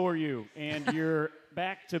 So are you. And your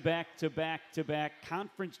back-to-back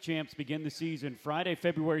conference champs begin the season Friday,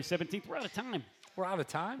 February 17th. We're out of time. We're out of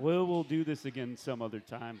time? We'll do this again some other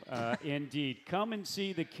time. Indeed. Come and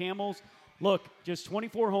see the Camels. Look, just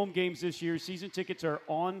 24 home games this year. Season tickets are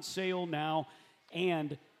on sale now.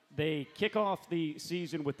 And They kick off the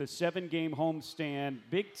season with a 7-game homestand.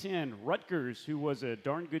 Big Ten, Rutgers, who was a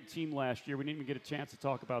darn good team last year. We didn't even get a chance to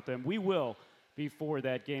talk about them. We will before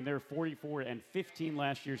that game. They were 44-15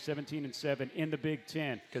 last year, 17-7 in the Big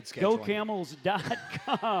Ten. Good scheduling.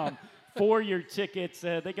 GoCamels.com for your tickets.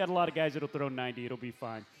 They got a lot of guys that'll throw 90. It'll be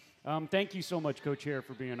fine. Thank you so much, Coach Hare,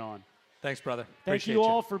 for being on. Thanks, brother. Thank you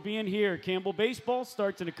all for being here. Campbell Baseball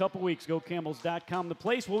starts in a couple weeks. GoCamels.com, the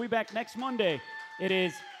place. We'll be back next Monday. It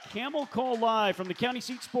is Camel Call Live from the County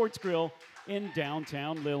Seat Sports Grill in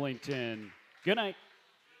downtown Lillington. Good night.